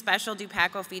 which is a special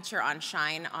Dupaco feature on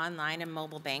Shine online and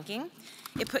mobile banking.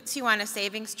 It puts you on a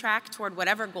savings track toward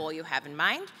whatever goal you have in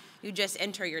mind. You just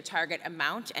enter your target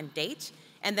amount and date,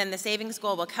 and then the savings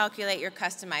goal will calculate your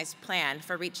customized plan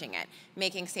for reaching it,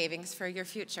 making savings for your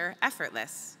future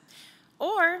effortless.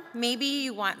 Or maybe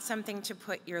you want something to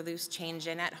put your loose change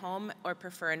in at home or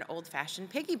prefer an old-fashioned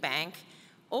piggy bank,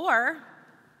 or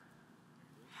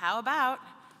How about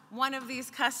one of these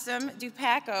custom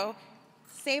Dupaco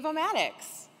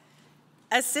Save-O-Matics?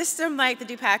 A system like the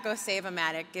Dupaco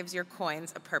Save-O-Matic gives your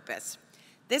coins a purpose.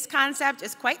 This concept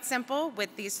is quite simple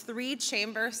with these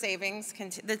three-chamber savings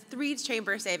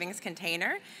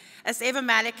container. A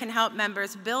Save-O-Matic can help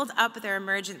members build up their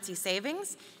emergency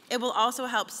savings. It will also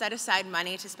help set aside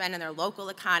money to spend in their local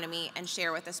economy and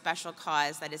share with a special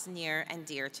cause that is near and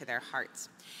dear to their hearts.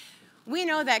 We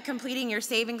know that completing your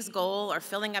savings goal or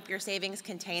filling up your savings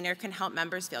container can help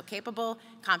members feel capable,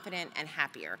 confident, and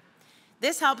happier.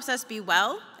 This helps us be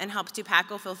well and helps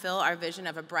Dupaco fulfill our vision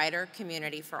of a brighter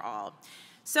community for all.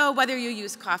 So whether you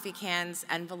use coffee cans,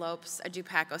 envelopes, a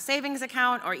Dupaco savings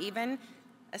account, or even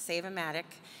a Save-O-Matic,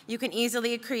 you can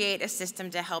easily create a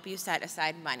system to help you set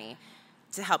aside money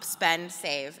to help spend,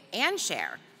 save, and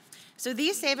share. So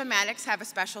these Save-O-Matics have a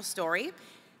special story.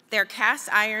 They're cast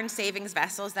iron savings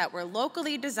vessels that were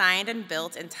locally designed and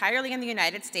built entirely in the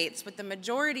United States, with the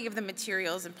majority of the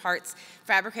materials and parts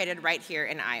fabricated right here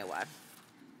in Iowa.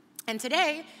 And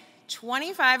today,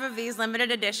 25 of these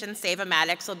limited edition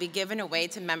Save-O-Matics will be given away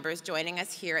to members joining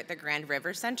us here at the Grand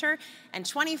River Center, and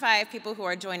 25 people who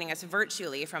are joining us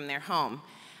virtually from their home.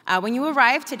 When you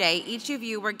arrived today, each of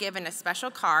you were given a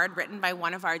special card written by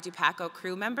one of our Dupaco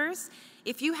crew members.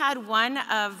 If you had one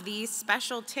of these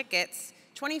special tickets,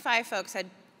 25 folks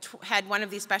had one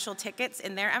of these special tickets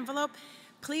in their envelope,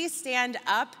 please stand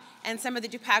up and some of the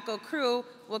Dupaco crew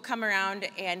will come around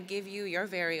and give you your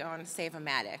very own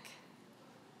Save-O-Matic.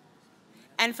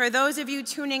 And for those of you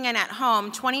tuning in at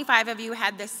home, 25 of you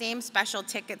had the same special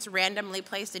tickets randomly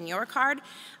placed in your card.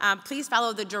 Please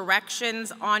follow the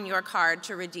directions on your card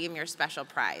to redeem your special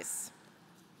prize.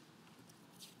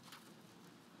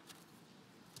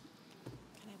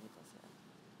 Can I leave this here?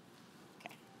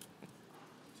 Okay.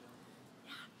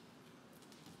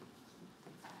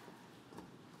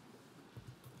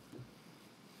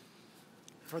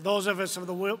 For those of us of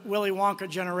the Willy Wonka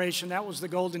generation, that was the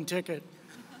golden ticket.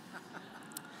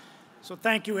 So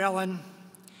thank you, Ellen.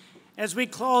 As we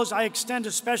close, I extend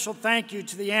a special thank you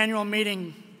to the annual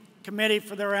meeting committee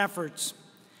for their efforts.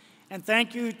 And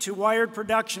thank you to Wired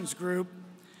Productions Group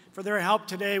for their help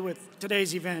today with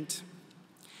today's event.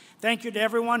 Thank you to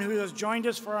everyone who has joined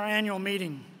us for our annual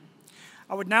meeting.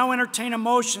 I would now entertain a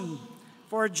motion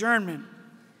for adjournment.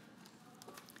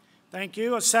 Thank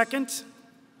you. A second?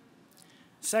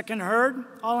 Second heard.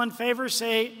 All in favor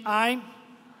say aye.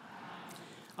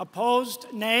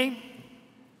 Opposed, nay.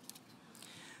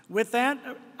 With that,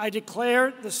 I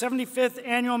declare the 75th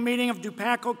annual meeting of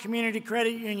Dupaco Community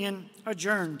Credit Union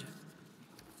adjourned.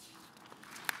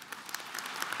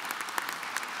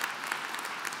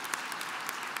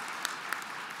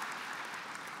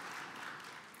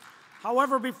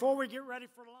 However, before we get ready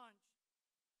for lunch,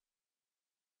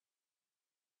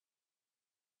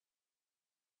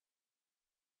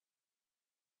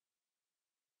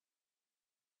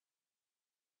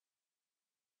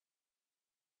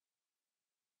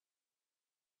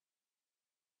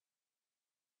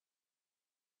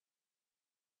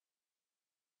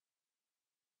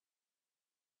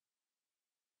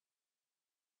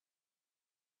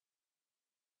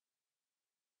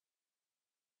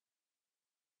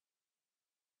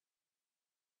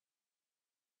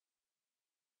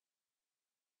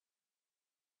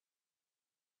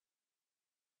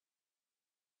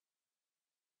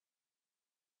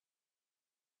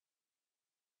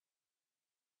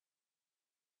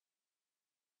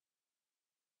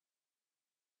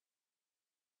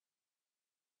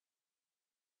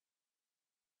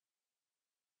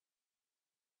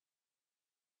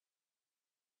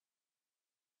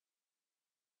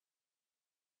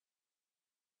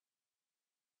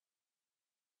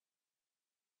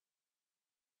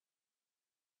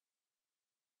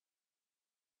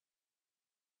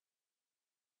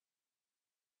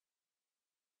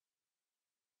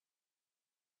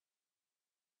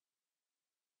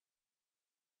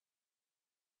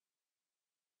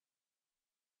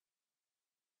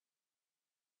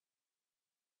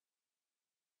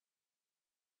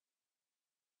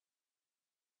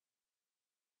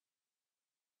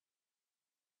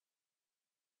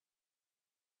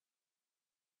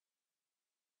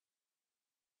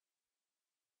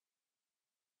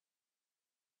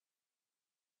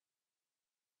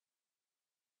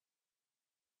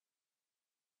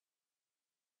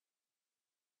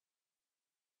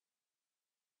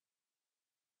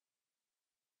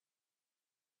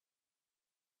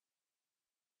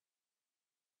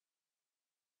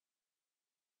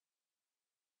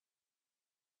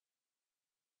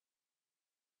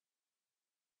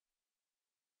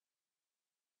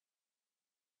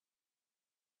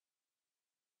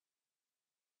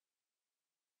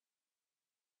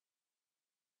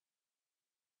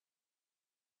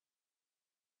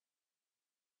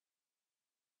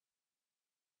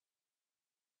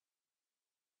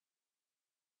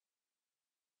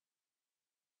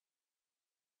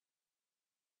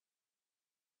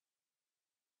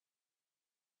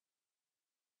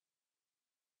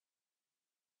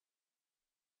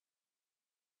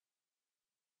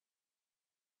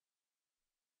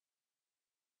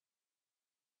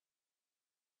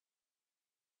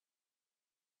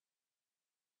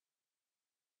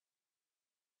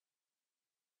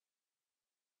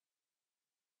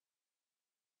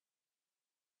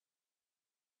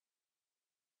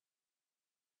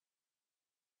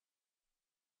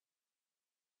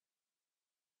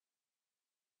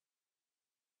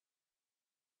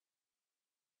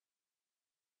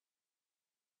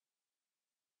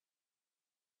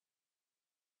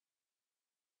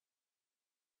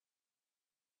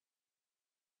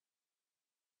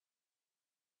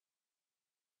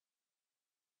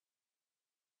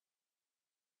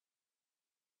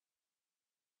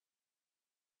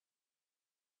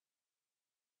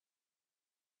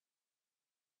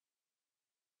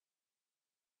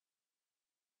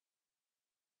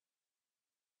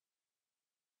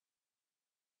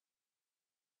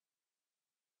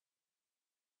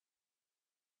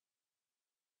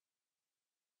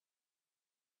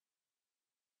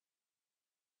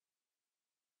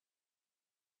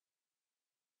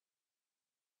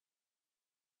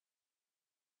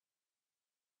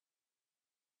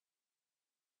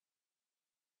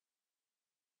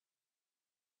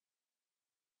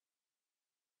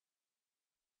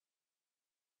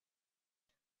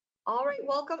 All right,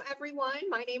 welcome everyone.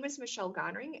 My name is Michelle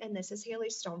Gonring and this is Haley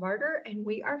Stonebarger, and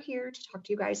we are here to talk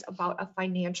to you guys about a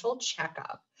financial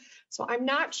checkup. So I'm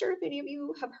not sure if any of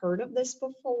you have heard of this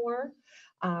before,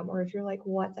 or if you're like,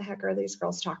 what the heck are these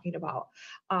girls talking about?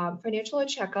 Financial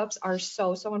checkups are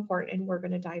so important, and we're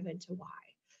going to dive into why.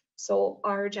 So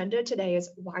our agenda today is,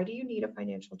 why do you need a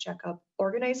financial checkup?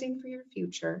 Organizing for your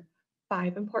future,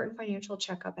 5 important financial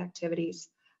checkup activities,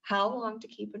 how long to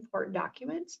keep important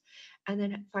documents, and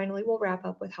then finally we'll wrap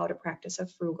up with how to practice a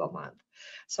frugal month.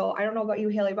 So I don't know about you,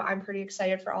 Haley, but I'm pretty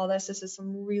excited for all this. This is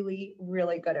some really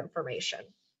good information.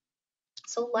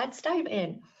 So let's dive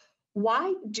in.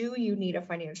 Why do you need a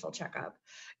financial checkup?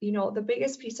 You know, the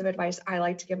biggest piece of advice I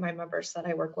like to give my members that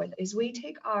I work with is we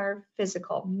take our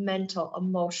physical, mental,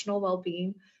 emotional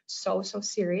well-being so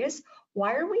serious.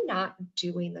 Why are we not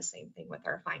doing the same thing with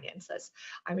our finances?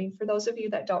 I mean, for those of you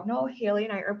that don't know, Haley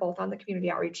and I are both on the community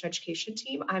outreach and education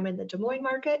team. I'm in the Des Moines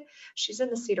market, she's in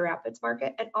the Cedar Rapids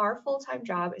market, and our full-time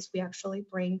job is we actually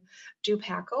bring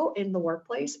Dupaco in the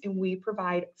workplace and we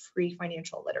provide free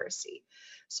financial literacy.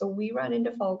 So we run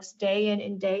into folks day in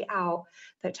and day out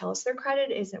that tell us their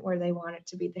credit isn't where they want it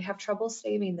to be. They have trouble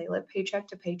saving. They live paycheck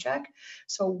to paycheck.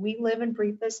 So we live and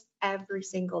breathe this every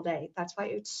single day. That's why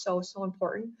it's so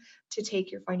important to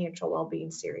take your financial well-being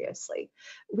seriously.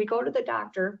 We go to the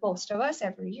doctor, most of us,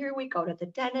 every year. We go to the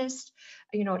dentist,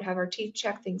 you know, to have our teeth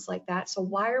checked, things like that. So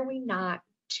why are we not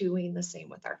doing the same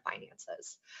with our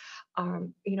finances?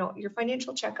 You know, your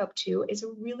financial checkup too is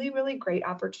a really great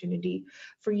opportunity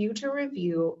for you to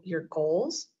review your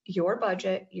goals, your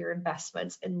budget, your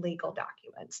investments, and legal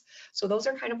documents. So those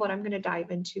are kind of what I'm going to dive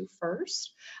into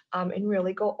first, and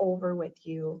really go over with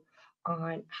you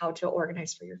on how to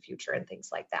organize for your future and things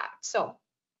like that. So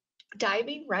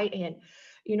diving right in,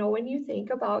 you know, when you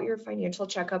think about your financial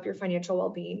checkup, your financial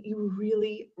well-being, you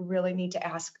really need to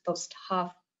ask those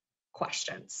tough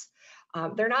questions.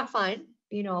 They're not fun.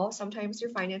 You know, sometimes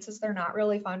your finances, they're not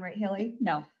really fun, right, Haley?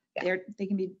 No, Yeah. they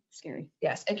can be scary.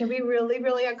 Yes, it can be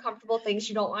really uncomfortable things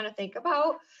you don't want to think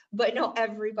about, but no,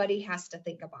 everybody has to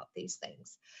think about these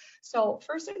things. So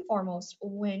first and foremost,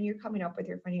 when you're coming up with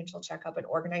your financial checkup and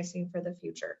organizing for the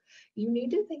future, you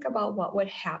need to think about what would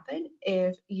happen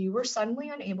if you were suddenly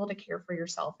unable to care for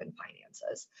yourself and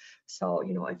finances. So,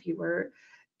 you know, if you were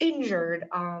injured,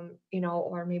 you know,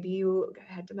 or maybe you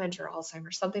had dementia,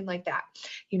 Alzheimer's, something like that,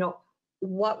 you know,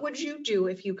 what would you do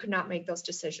if you could not make those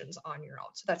decisions on your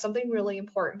own? So that's something really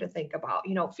important to think about.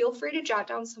 You know, feel free to jot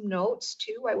down some notes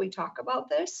too while we talk about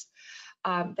this.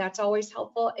 That's always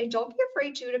helpful. And don't be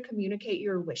afraid to communicate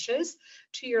your wishes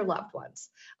to your loved ones.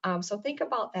 So think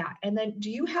about that. And then, do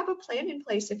you have a plan in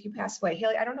place if you pass away?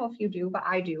 Haley, I don't know if you do, but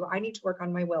I do. I need to work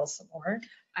on my will some more.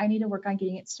 I need to work on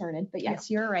getting it started, but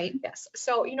yes, You're right. Yes.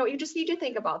 So, you know, you just need to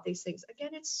think about these things. Again,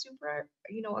 it's super,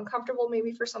 you know, uncomfortable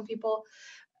maybe for some people,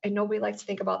 and nobody likes to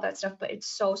think about that stuff, but it's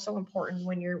so important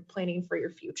when you're planning for your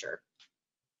future.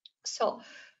 So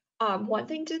one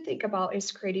thing to think about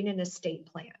is creating an estate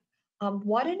plan.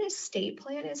 What an estate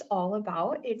plan is all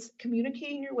about, it's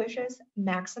communicating your wishes,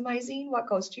 maximizing what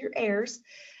goes to your heirs,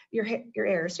 your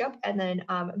heirs, yep, and then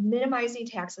minimizing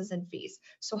taxes and fees.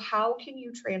 So how can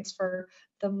you transfer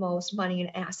the most money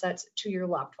and assets to your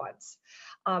loved ones?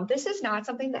 This is not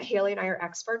something that Haley and I are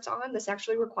experts on. This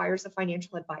actually requires a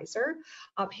financial advisor.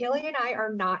 Haley and I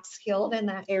are not skilled in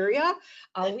that area.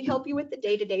 We help you with the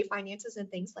day-to-day finances and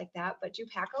things like that, but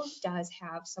Dupaco does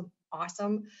have some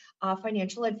awesome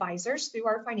financial advisors through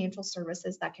our financial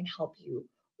services that can help you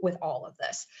with all of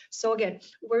this. So again,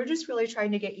 we're just really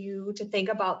trying to get you to think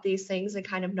about these things and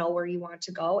kind of know where you want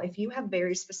to go. If you have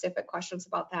very specific questions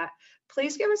about that,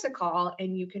 please give us a call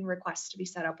and you can request to be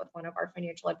set up with one of our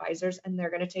financial advisors, and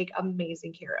they're going to take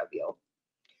amazing care of you.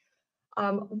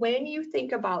 When you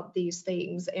think about these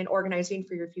things and organizing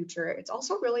for your future, it's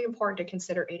also really important to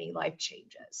consider any life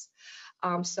changes.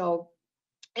 So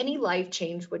any life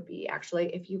change would be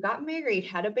actually if you got married,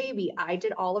 had a baby. I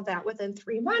did all of that within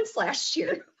 3 months last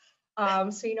year.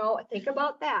 So, you know, think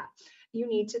about that. You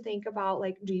need to think about,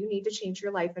 like, do you need to change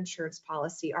your life insurance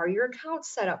policy? Are your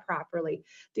accounts set up properly?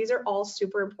 These are all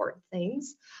super important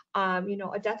things. You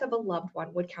know, a death of a loved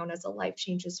one would count as a life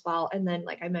change as well. And then,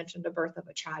 like I mentioned, a birth of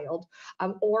a child.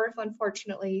 Or if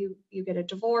unfortunately you get a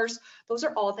divorce, those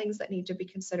are all things that need to be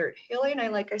considered. Haley and I,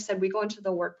 like I said, we go into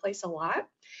the workplace a lot.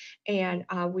 And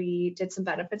we did some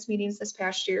benefits meetings this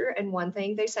past year. And one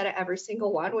thing they said at every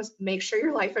single one was, make sure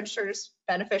your life insurance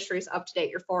beneficiary is up to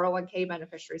date, your 401k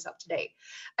beneficiary is up to date.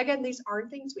 Again, these aren't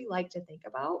things we like to think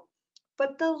about,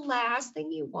 but the last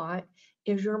thing you want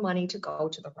is your money to go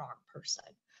to the wrong person.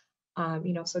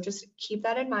 So just keep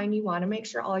that in mind. You want to make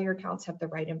sure all your accounts have the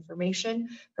right information,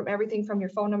 from everything from your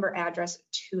phone number, address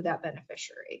to that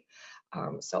beneficiary.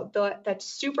 That's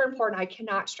super important. I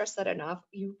cannot stress that enough.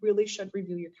 You really should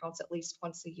review your accounts at least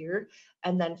once a year,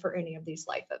 and then for any of these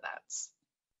life events.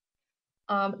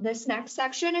 This next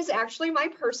section is actually my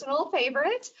personal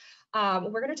favorite.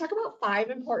 We're going to talk about 5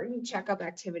 important checkup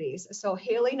activities. So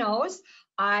Haley knows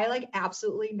I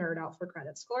absolutely nerd out for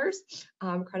credit scores.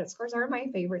 Credit scores are my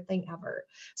favorite thing ever.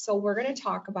 So we're going to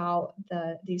talk about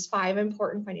these 5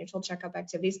 important financial checkup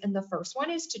activities. And the first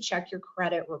one is to check your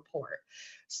credit report.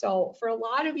 So for a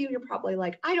lot of you, you're probably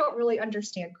like, I don't really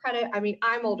understand credit. I mean,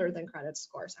 I'm older than credit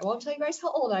scores. I won't tell you guys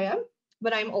how old I am,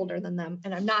 but I'm older than them,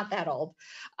 and I'm not that old.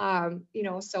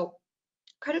 So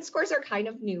credit scores are kind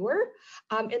of newer,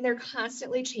 and they're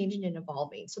constantly changing and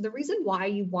evolving. So the reason why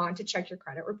you want to check your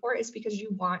credit report is because you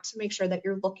want to make sure that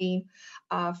you're looking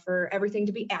for everything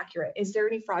to be accurate. Is there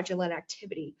any fraudulent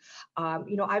activity?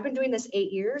 I've been doing this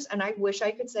 8 years, and I wish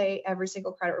I could say every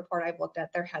single credit report I've looked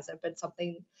at, there hasn't been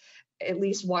something at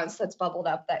least once that's bubbled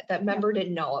up that member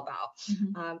didn't know about.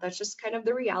 Mm-hmm. That's just kind of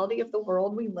the reality of the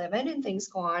world we live in, and things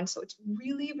go on. So it's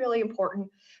really, really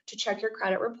important to check your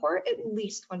credit report at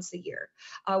least once a year.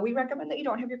 We recommend that you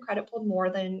don't have your credit pulled more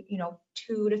than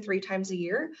 2 to 3 times a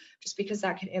year, just because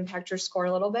that can impact your score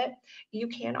a little bit. You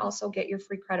can also get your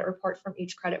free credit report from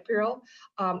each credit bureau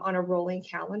on a rolling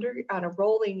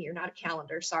year, not a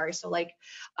calendar, sorry. So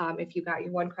if you got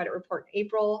your one credit report in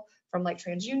April from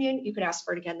TransUnion, you could ask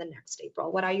for it again the next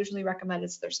April. What I usually recommend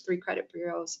is there's 3 credit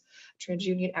bureaus,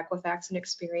 TransUnion, Equifax, and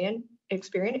Experian.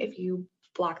 If you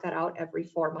block that out every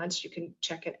 4 months, you can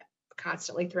check it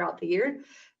constantly throughout the year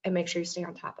and make sure you stay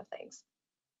on top of things.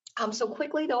 So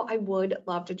quickly though, I would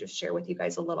love to just share with you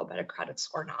guys a little bit of credit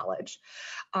score knowledge.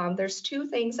 There's 2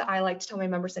 things that I like to tell my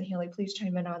members, and Haley, please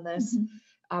chime in on this.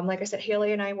 Mm-hmm. Like I said,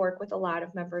 Haley and I work with a lot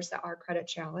of members that are credit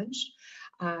challenged.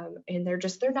 And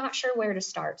they're not sure where to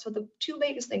start. So the 2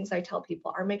 biggest things I tell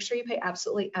people are make sure you pay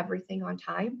absolutely everything on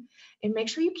time, and make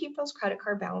sure you keep those credit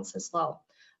card balances low.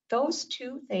 Those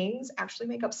 2 things actually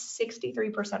make up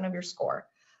 63% of your score.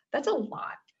 That's a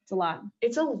lot. It's a lot.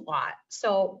 It's a lot.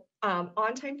 So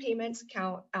on-time payments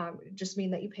count, just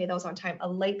mean that you pay those on time. A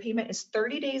late payment is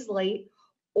 30 days late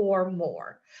or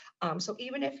more. So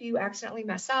even if you accidentally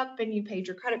mess up and you paid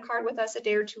your credit card with us a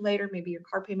day or 2 later, maybe your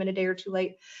car payment a day or 2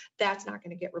 late, that's not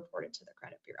going to get reported to the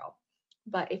credit bureau.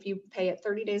 But if you pay it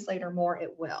 30 days later or more,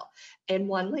 it will. And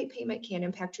one late payment can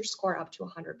impact your score up to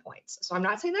 100 points. So I'm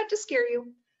not saying that to scare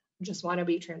you. Just want to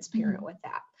be transparent with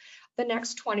that. The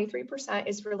next 23%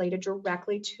 is related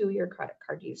directly to your credit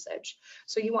card usage.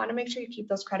 So you want to make sure you keep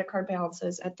those credit card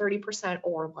balances at 30%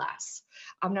 or less.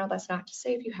 Now that's not to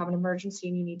say if you have an emergency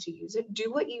and you need to use it,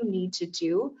 do what you need to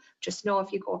do. Just know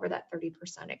if you go over that 30%,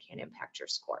 it can impact your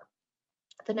score.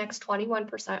 The next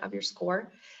 21% of your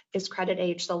score is credit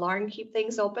age. The longer you keep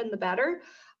things open, the better.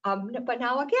 But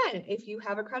now again, if you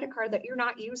have a credit card that you're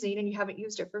not using and you haven't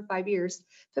used it for 5 years,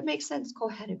 if it makes sense, go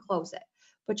ahead and close it.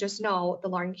 But just know the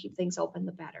longer you keep things open,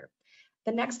 the better.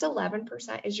 The next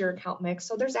 11% is your account mix.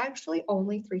 So there's actually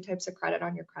only 3 types of credit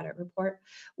on your credit report,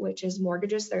 which is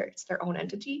mortgages, it's their own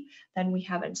entity. Then we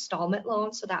have installment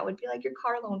loans. So that would be like your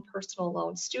car loan, personal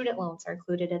loans, student loans are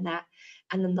included in that.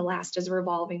 And then the last is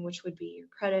revolving, which would be your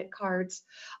credit cards,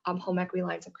 home equity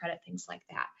lines of credit, things like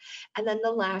that. And then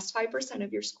the last 5%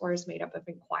 of your score is made up of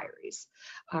inquiries.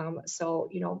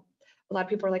 A lot of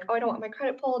people are like, oh, I don't want my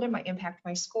credit pulled. It might impact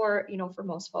my score. For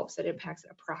most folks, it impacts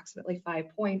approximately 5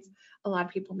 points. A lot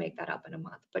of people make that up in a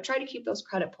month, but try to keep those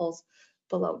credit pulls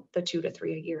below the 2 to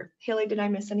 3 a year. Haley, did I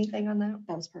miss anything on that?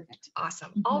 That was perfect. Awesome.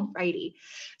 Mm-hmm. All righty.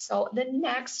 So the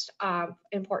next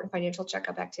important financial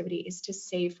checkup activity is to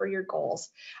save for your goals.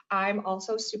 I'm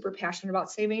also super passionate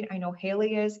about saving. I know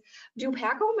Haley is.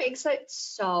 Dupaco makes it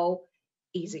so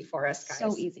easy for us, guys.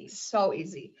 So easy. So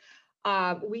easy.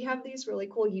 We have these really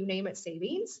cool you name it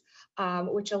savings,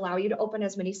 which allow you to open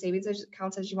as many savings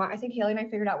accounts as you want. I think Haley and I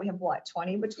figured out we have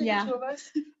 20 between the 2 of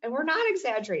us, and we're not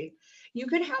exaggerating. You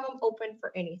can have them open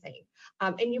for anything,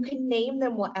 and you can name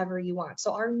them whatever you want.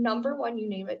 So our number 1 you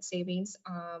name it savings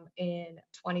in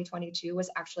 2022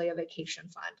 was actually a vacation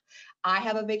fund. I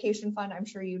have a vacation fund. I'm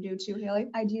sure you do too, Haley.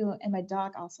 I do, and my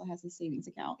dog also has a savings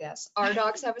account. Yes, our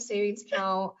dogs have a savings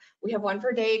account. We have one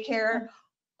for daycare.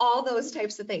 All those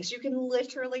types of things. You can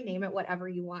literally name it whatever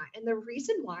you want. And the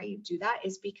reason why you do that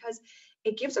is because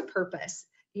it gives a purpose.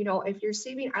 You know, if you're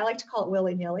saving, I like to call it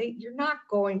willy-nilly, you're not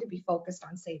going to be focused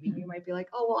on saving. You might be like,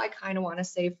 oh, well, I kind of want to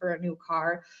save for a new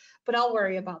car, but I'll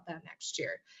worry about that next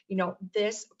year. You know,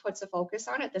 this puts a focus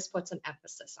on it. This puts an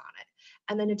emphasis on it.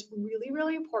 And then it's really,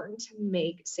 really important to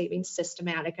make savings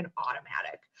systematic and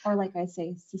automatic. Or like I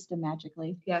say,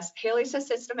 systematically. Yes, Haley says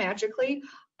systematically.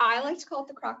 I like to call it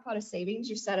the crock pot of savings.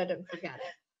 You set it and forget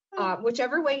it.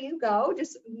 Whichever way you go,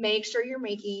 just make sure you're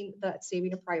making the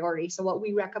saving a priority. So what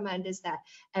we recommend is that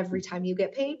every time you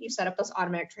get paid, you set up those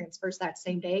automatic transfers that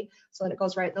same day so that it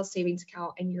goes right in those savings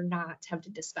account and you're not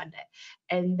tempted to spend it.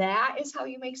 And that is how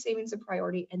you make savings a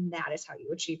priority, and that is how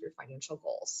you achieve your financial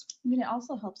goals. I mean, it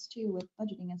also helps too with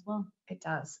budgeting as well. It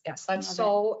does. Yes, that's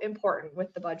so important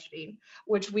with the budgeting,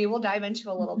 which we will dive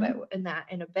into a little bit in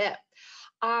a bit.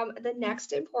 The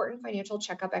next important financial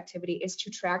checkup activity is to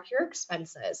track your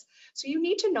expenses. So you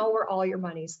need to know where all your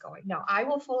money's going. Now, I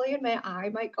will fully admit I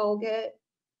might go get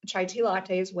chai tea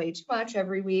lattes way too much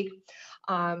every week.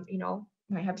 You know,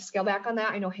 might have to scale back on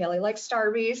that. I know Haley likes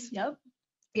Starbucks. Yep.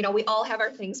 You know, we all have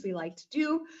our things we like to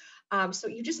do. So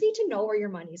you just need to know where your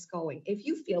money's going. If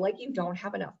you feel like you don't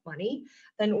have enough money,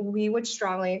 then we would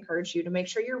strongly encourage you to make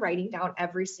sure you're writing down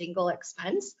every single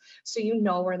expense so you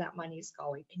know where that money's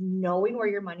going. And knowing where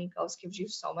your money goes gives you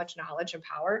so much knowledge and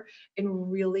power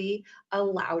and really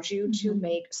allows you to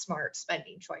make smart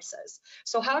spending choices.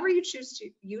 So however you choose to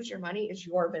use your money is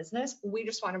your business. We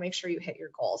just want to make sure you hit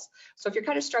your goals. So if you're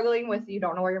kind of struggling with you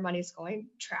don't know where your money's going,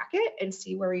 track it and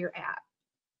see where you're at.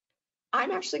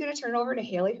 I'm actually going to turn it over to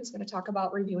Haley, who's going to talk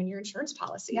about reviewing your insurance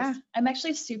policies. Yeah, I'm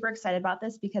actually super excited about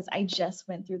this because I just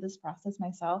went through this process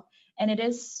myself, and it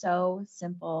is so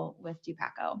simple with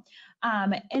Dupaco.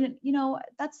 And you know,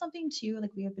 that's something too,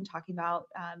 like we have been talking about,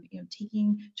 you know,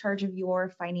 taking charge of your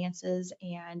finances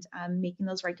and making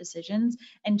those right decisions.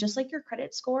 And just like your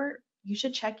credit score, you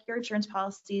should check your insurance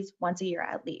policies once a year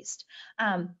at least.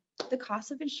 The cost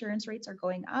of insurance rates are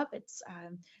going up. It's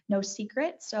no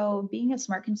secret. So being a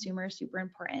smart consumer is super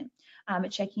important.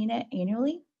 Checking it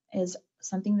annually is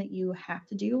something that you have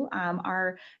to do.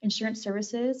 Our insurance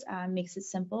services makes it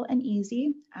simple and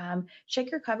easy. Check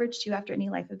your coverage too after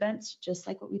any life events, just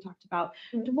like what we talked about,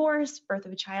 divorce, birth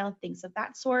of a child, things of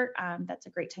that sort. That's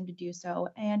a great time to do so.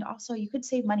 And also you could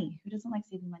save money. Who doesn't like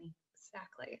saving money?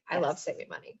 Exactly. I love saving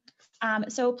money.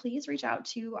 So please reach out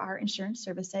to our insurance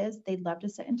services. They'd love to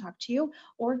sit and talk to you,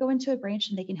 or go into a branch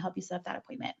and they can help you set up that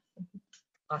appointment.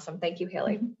 Awesome. Thank you,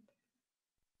 Haley.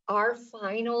 Our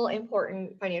final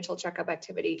important financial checkup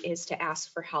activity is to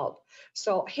ask for help.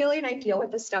 So Haley and I deal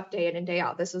with this stuff day in and day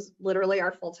out. This is literally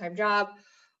our full-time job.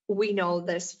 We know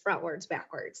this frontwards,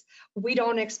 backwards. We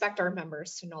don't expect our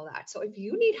members to know that. So if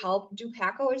you need help,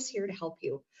 Dupaco is here to help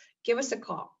you. Give us a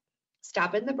call.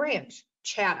 Stop in the branch,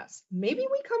 chat us. Maybe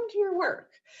we come to your work.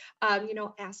 You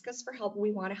know, ask us for help.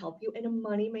 We want to help you. And a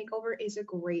money makeover is a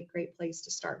great, great place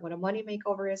to start. What a money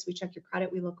makeover is, we check your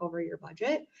credit, we look over your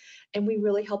budget, and we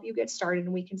really help you get started.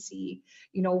 And we can see,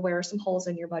 you know, where are some holes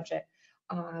in your budget.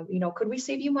 You know, could we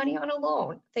save you money on a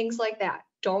loan? Things like that.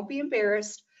 Don't be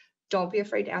embarrassed. Don't be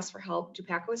afraid to ask for help.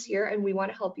 Dupaco is here, and we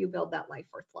want to help you build that life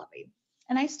worth loving.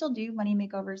 And I still do money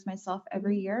makeovers myself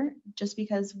every year. Just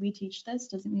because we teach this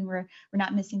doesn't mean we're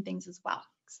not missing things as well.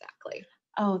 Exactly.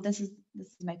 Oh, this is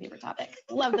my favorite topic.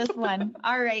 Love this one.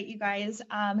 All right, you guys.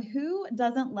 Who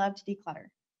doesn't love to declutter?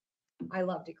 I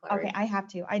love decluttering. Okay, I have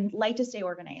to. I like to stay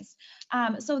organized.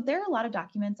 So there are a lot of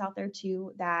documents out there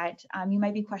too that you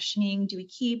might be questioning. Do we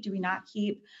keep? Do we not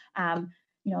keep?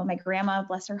 You know, my grandma,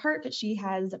 bless her heart, but she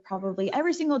has probably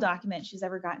every single document she's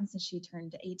ever gotten since she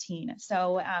turned 18.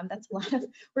 So that's a lot of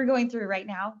we're going through right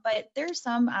now. But there's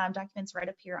some documents right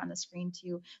up here on the screen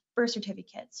too: birth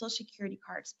certificates, social security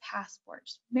cards,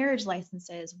 passports, marriage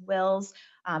licenses, wills,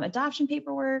 adoption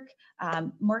paperwork,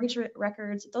 mortgage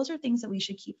records. Those are things that we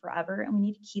should keep forever, and we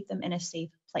need to keep them in a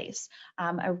safe place.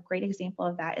 A great example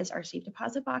of that is our safe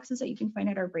deposit boxes that you can find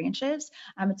at our branches.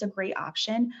 It's a great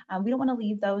option. We don't want to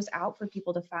leave those out for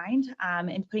people to find,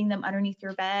 and putting them underneath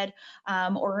your bed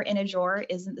or in a drawer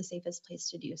isn't the safest place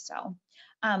to do so.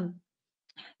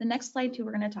 The next slide too,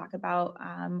 we're going to talk about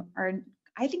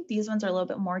I think these ones are a little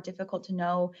bit more difficult to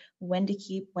know when to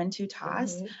keep, when to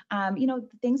toss. You know,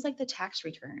 things like the tax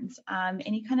returns,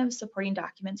 any kind of supporting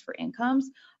documents for incomes,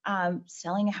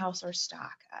 selling a house or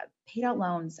stock, paid out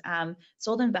loans,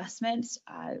 sold investments,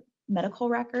 medical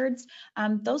records.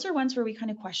 Those are ones where we kind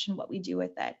of question what we do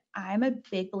with it. I'm a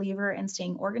big believer in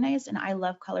staying organized, and I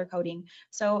love color coding.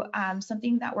 So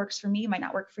something that works for me might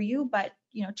not work for you, but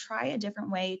you know, try a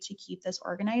different way to keep this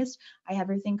organized. I have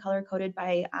everything color coded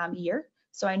by year.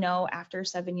 So I know after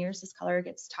 7 years, this color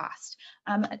gets tossed.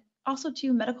 Also,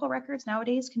 too, medical records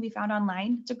nowadays can be found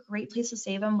online. It's a great place to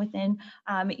save them within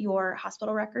your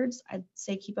hospital records. I'd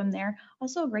say keep them there.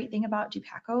 Also, a great thing about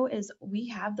Dupaco is we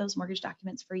have those mortgage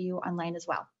documents for you online as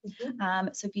well.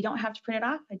 So if you don't have to print it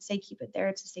off, I'd say keep it there.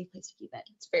 It's a safe place to keep it.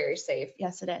 It's very safe.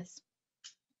 Yes, it is.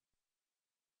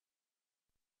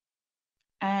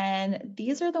 And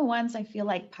these are the ones I feel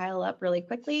like pile up really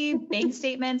quickly. Bank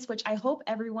statements, which I hope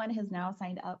everyone has now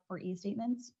signed up for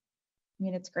e-statements. I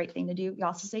mean, it's a great thing to do. You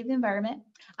also save the environment.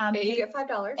 And you get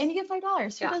 $5. And you get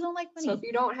 $5. Who Yeah. doesn't like money? So if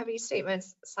you don't have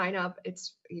e-statements, sign up.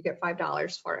 You get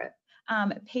 $5 for it.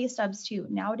 Pay stubs too.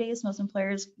 Nowadays, most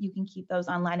employers, you can keep those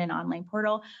online in an online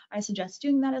portal. I suggest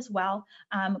doing that as well.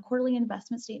 Quarterly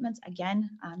investment statements, again,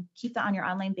 keep that on your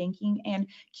online banking. And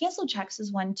cancel checks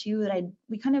is one too that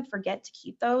we kind of forget to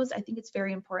keep those. I think it's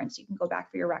very important so you can go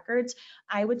back for your records.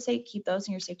 I would say keep those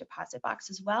in your safe deposit box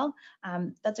as well.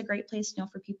 That's a great place,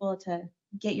 for people to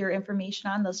get your information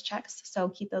on those checks. So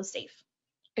keep those safe.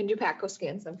 And Dupaco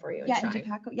scans them for you. Yeah, and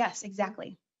Dupaco, yes,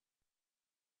 exactly.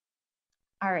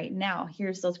 All right, now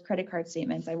here's those credit card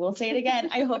statements. I will say it again.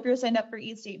 I hope you're signed up for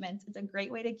e-statements. It's a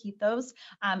great way to keep those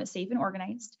safe and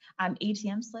organized.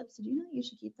 ATM slips, did you know that you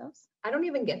should keep those? I don't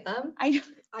even get them. I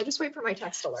just wait for my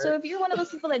text alert. So if you're one of those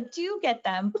people that do get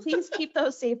them, please keep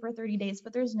those safe for 30 days,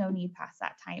 but there's no need past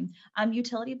that time.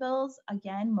 Utility bills,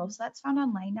 again, most of that's found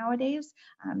online nowadays.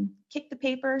 Kick the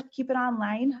paper, keep it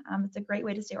online. It's a great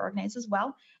way to stay organized as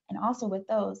well. And also with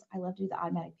those, I love to do the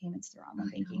automatic payments through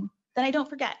online banking. Then I don't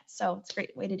forget. So it's a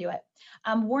great way to do it.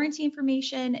 Warranty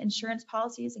information, insurance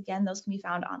policies, again, those can be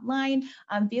found online.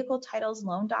 Vehicle titles,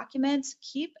 loan documents,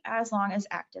 keep as long as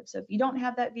active. So if you don't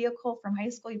have that vehicle from high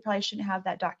school, you probably shouldn't have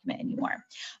that document anymore.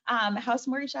 House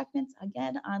mortgage documents,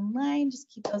 again, online, just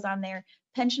keep those on there.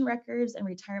 Pension records and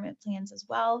retirement plans as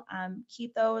well.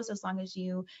 Keep those as long as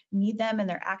you need them and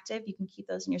they're active. You can keep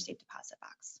those in your safe deposit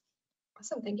box.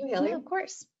 Awesome. Thank you, Haley. Yeah, of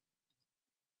course.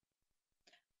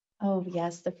 Oh,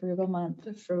 yes, the frugal month.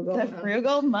 The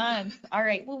frugal month. All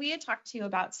right. Well, we had talked to you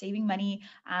about saving money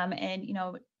and,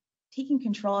 taking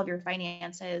control of your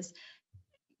finances.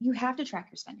 You have to track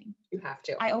your spending. You have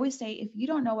to. I always say, if you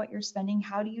don't know what you're spending,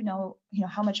 how do you know,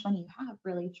 how much money you have?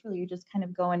 Really, truly, you're just kind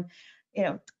of going,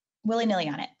 willy-nilly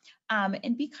on it.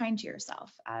 And be kind to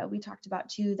yourself. We talked about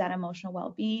too that emotional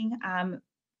well-being.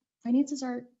 Finances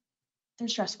they're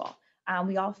stressful.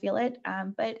 We all feel it,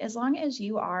 but as long as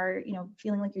you are,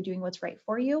 feeling like you're doing what's right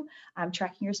for you,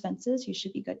 tracking your expenses, you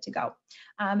should be good to go.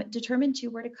 Determine too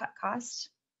where to cut costs.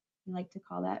 We like to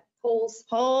call that holes,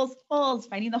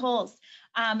 finding the holes.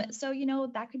 So,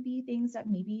 that could be things that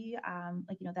maybe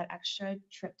that extra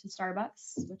trip to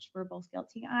Starbucks, which we're both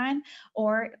guilty on,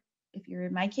 or if you're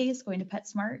in my case, going to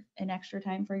PetSmart, an extra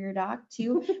time for your dog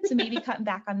too. So maybe cutting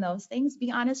back on those things.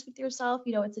 Be honest with yourself.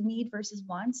 It's a need versus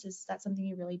wants. Is that something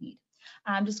you really need?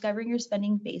 Discovering your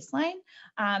spending baseline.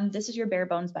 This is your bare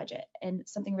bones budget. And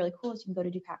something really cool is you can go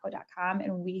to dupaco.com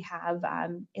and we have a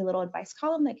little advice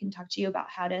column that can talk to you about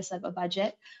how to set up a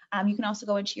budget. You can also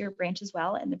go into your branch as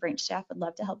well, and the branch staff would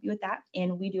love to help you with that.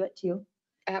 And we do it too.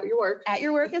 At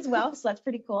your work as well. So that's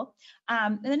pretty cool.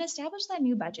 And then establish that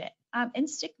new budget and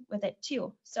stick with it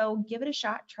too. So give it a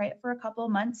shot, try it for a couple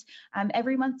of months.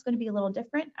 Every month's going to be a little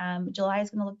different. July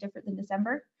is going to look different than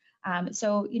December.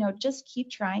 So, just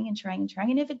keep trying and trying and trying.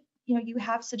 And if you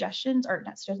have suggestions or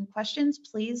not suggestions, questions,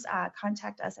 please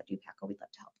contact us at Dupaco. We'd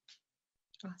love to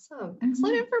help. Awesome.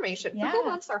 Excellent information. Yeah. Frugal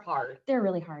months are hard. They're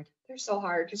really hard. They're so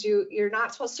hard because you're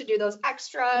not supposed to do those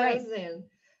extras and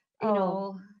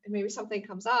and maybe something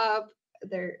comes up.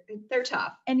 They're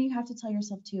tough. And you have to tell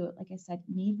yourself too, like I said,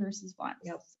 need versus wants.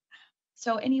 Yep.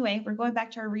 So anyway, we're going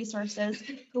back to our resources.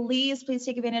 Please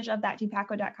take advantage of that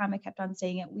dupaco.com. I kept on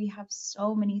saying it. We have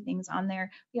so many things on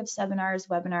there. We have seminars,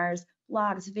 webinars,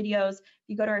 blogs, videos. If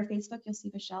you go to our Facebook, you'll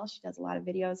see Michelle. She does a lot of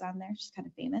videos on there. She's kind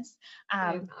of famous.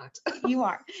 I'm not. You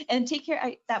are. And take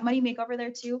care. That money makeover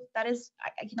there too. That is,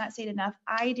 I cannot say it enough.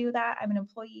 I do that. I'm an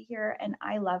employee here and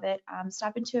I love it.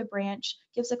 Stop into a branch,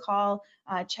 give us a call,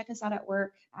 check us out at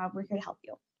work. We're here to help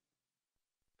you.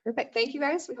 Perfect. Thank you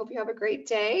guys. We hope you have a great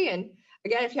day. And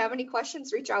again, if you have any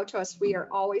questions, reach out to us. We are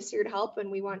always here to help and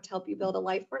we want to help you build a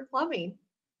life worth loving.